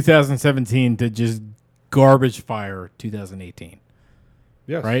chicken to 2017 to just garbage fire 2018.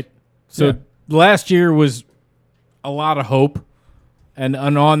 Yes. Right? So last year was a lot of hope. And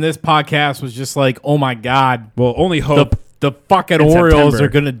on this podcast was just like, oh my God. Well, only hope. The fucking Orioles are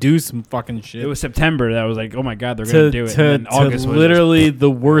going to do some fucking shit. It was September that was like, oh my God, they're going to do it. And August was literally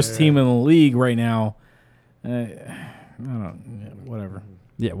the worst team in the league right now. I don't whatever.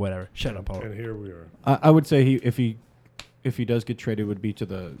 Yeah, whatever. Shut up, Paul. And here we are. I would say if he does get traded, it would be to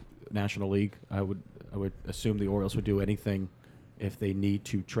the National League. I would assume the Orioles would do anything if they need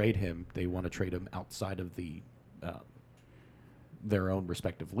to trade him. They want to trade him outside of the their own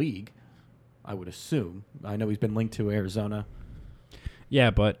respective league. I would assume. I know he's been linked to Arizona. Yeah,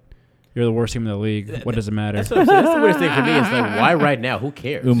 but you're the worst team in the league. What does it matter? That's what I'm saying. That's the weirdest thing for me. It's like, why right now? Who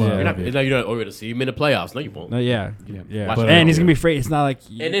cares? You're not going to see him in the playoffs. No, you won't. Yeah. But, and he's going to be afraid. It's not like...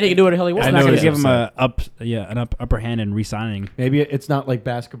 And then he can do what the hell he wants. It's not going to give him an upper hand in re-signing. Maybe it's not like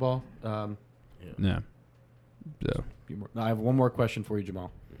basketball. Yeah. So. I have one more question for you,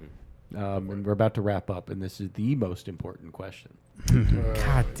 Jamal. And we're about to wrap up, and this is the most important question.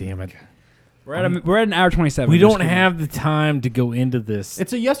 God damn it. We're at an hour 27. We don't have the time to go into this.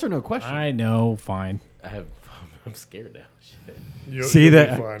 It's a yes or no question. I know. Fine. I'm scared now. Shit. You'll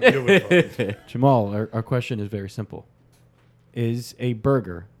be fine. Jamal, our question is very simple. Is a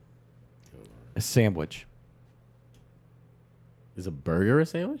burger a sandwich? Is a burger a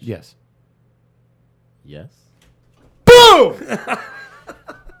sandwich? Yes. Yes. Boom!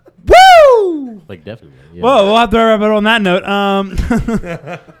 Woo! Like, definitely. Yeah. Well, we'll have to wrap it on that note.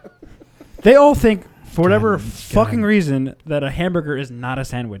 They all think, for whatever fucking reason, that a hamburger is not a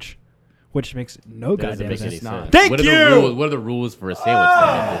sandwich, which makes no goddamn sense. Thank you! What are the rules for a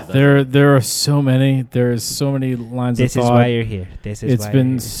sandwich? There are so many. There's so many lines of thought. This is why you're here. It's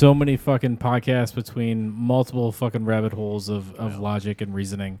been so many fucking podcasts between multiple fucking rabbit holes of logic and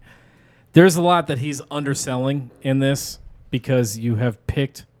reasoning. There's a lot that he's underselling in this because you have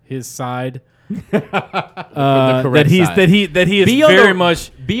picked his side. That he is very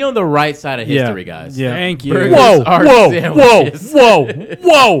much be on the right side of history, guys. Yeah. Thank you. Whoa!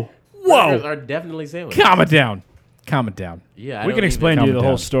 Burgers are definitely sandwiches. Calm it down. Yeah, we can explain to you the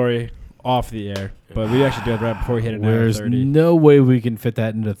whole story off the air, but we actually do it right before we hit an hour 30. There's no way we can fit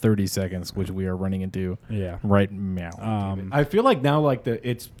that into 30 seconds, which we are running into. Yeah. Right now. I feel like now,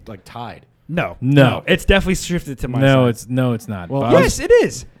 it's like tied. No, it's definitely shifted to my side. It's not. Well, yes, it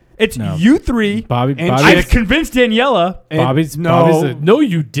is. It's you three. Bobby, I convinced Daniela. No,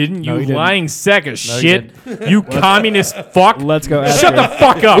 you didn't. You lying sack of shit. You communist fuck. Let's go. Shut the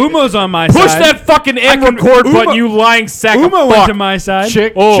fuck up. Umo's on my side. side. Push that fucking end record button, you lying sack of fuck. Umo went to my side.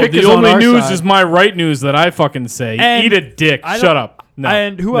 The only news is my right news that I fucking say. Eat a dick. Shut up. No.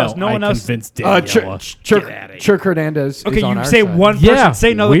 And who else? No one else. Convinced Daniela. Chirk Hernandez. Okay, is on you our say side. one person.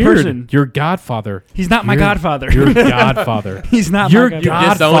 Say another person. Your godfather. He's not my godfather. Your godfather. He's not your my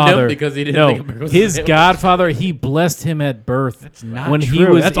godfather. Because he didn't think his godfather. He blessed him at birth. That's not when true. He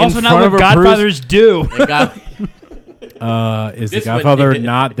was That's in also front not of what godfathers do. Is the godfather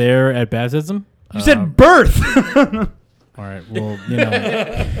not there at baptism? You said birth. All right. Well, you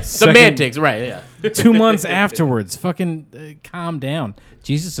know, Semantics, right? Yeah. 2 months afterwards, fucking calm down.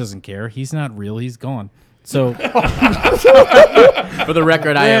 Jesus doesn't care. He's not real. He's gone. So, For the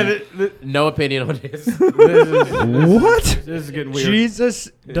record, I have no opinion on this. What? This is getting weird. Jesus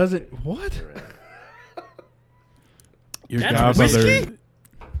doesn't. What? your godfather.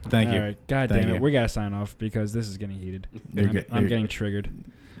 Thank you. All right. God Thank damn it. you. We got to sign off because this is getting heated. You're I'm, good. I'm You're getting triggered.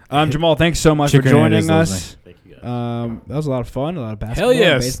 Jamal, thanks so much Chicken for joining is lovely. us. Thank you, guys. That was a lot of fun. A lot of basketball, Hell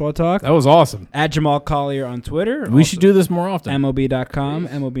yes. and baseball talk. That was awesome. At Jamal Collier on Twitter. We should do this more often. MLB.com,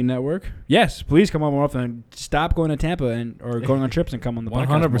 MLB Network. Yes, please come on more often. Stop going to Tampa or going on trips and come on the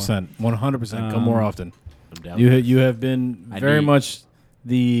podcast. 100%. 100%. Come more often. I'm down. You have been I very need- much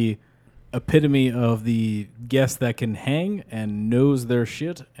the epitome of the guest that can hang and knows their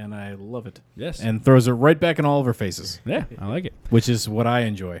shit, and I love it. Yes. And throws it right back in all of our faces, Yeah, I like it. which is what I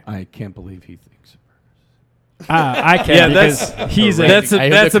enjoy. I can't believe he thinks. I can't. Yeah, because he's a. That's I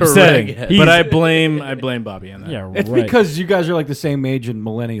heard that's the correct upsetting. guess. But I blame Bobby on that. yeah, It's right. because you guys are like the same age and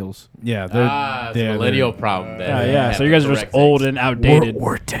millennials. Yeah, It's a millennial problem. That yeah, have so you the guys are just correct old sex. and outdated.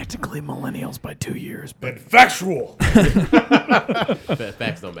 We're technically millennials by 2 years, but And factual.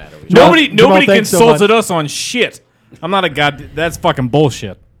 Facts don't matter. We- nobody Jamal, thanks so consulted much. us on shit. I'm not a god. That's fucking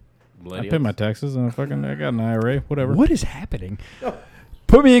bullshit. I Millennials. pay my taxes and I got an IRA. Whatever. What is happening?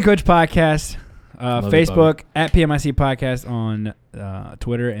 Put Me in Coach Podcast. Love you, Facebook at PMIC Podcast on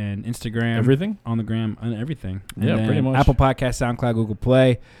Twitter and Instagram. Everything? on the gram and everything. And Yeah, then pretty much. Apple Podcast, SoundCloud, Google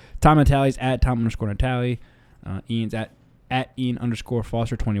Play. Tom Natale's at Tom_Natale. Ian's at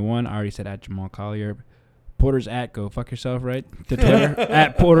Ian_Foster21. I already said at Jamal Collier. Porter's at go fuck yourself, right? To Twitter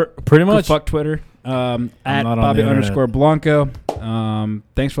at Porter. Pretty Go much. fuck Twitter. At not on Bobby the internet. _Blanco.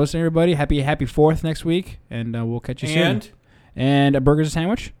 Thanks for listening, everybody. Happy 4th next week, and we'll catch you soon. And a burger's a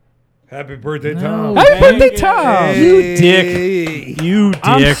sandwich. Happy birthday, No. Tom. Happy birthday, Tom! You dick. You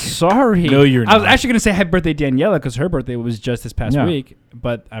I'm dick. sorry. No, you're I was not. actually going to say happy birthday, Daniela, because her birthday was just this past Yeah. week,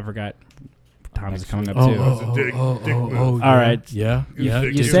 but I forgot. Tom's coming up, Oh, too. It's a dick move. All right. Yeah. Yeah. You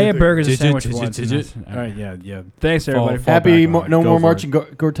You say a burger's a sandwich Did you- once. did and you- that's- All right. Yeah. Yeah. Thanks, everybody. Fall Happy back on it. no Go more for marching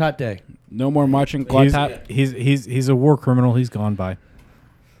Gortat Day. No more marching. He's, Guatat. he's a war criminal. He's gone by.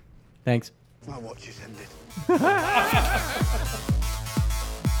 Thanks. My watch is ended.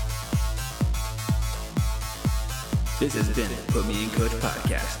 This has been Put Me in Coach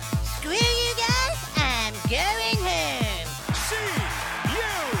Podcast.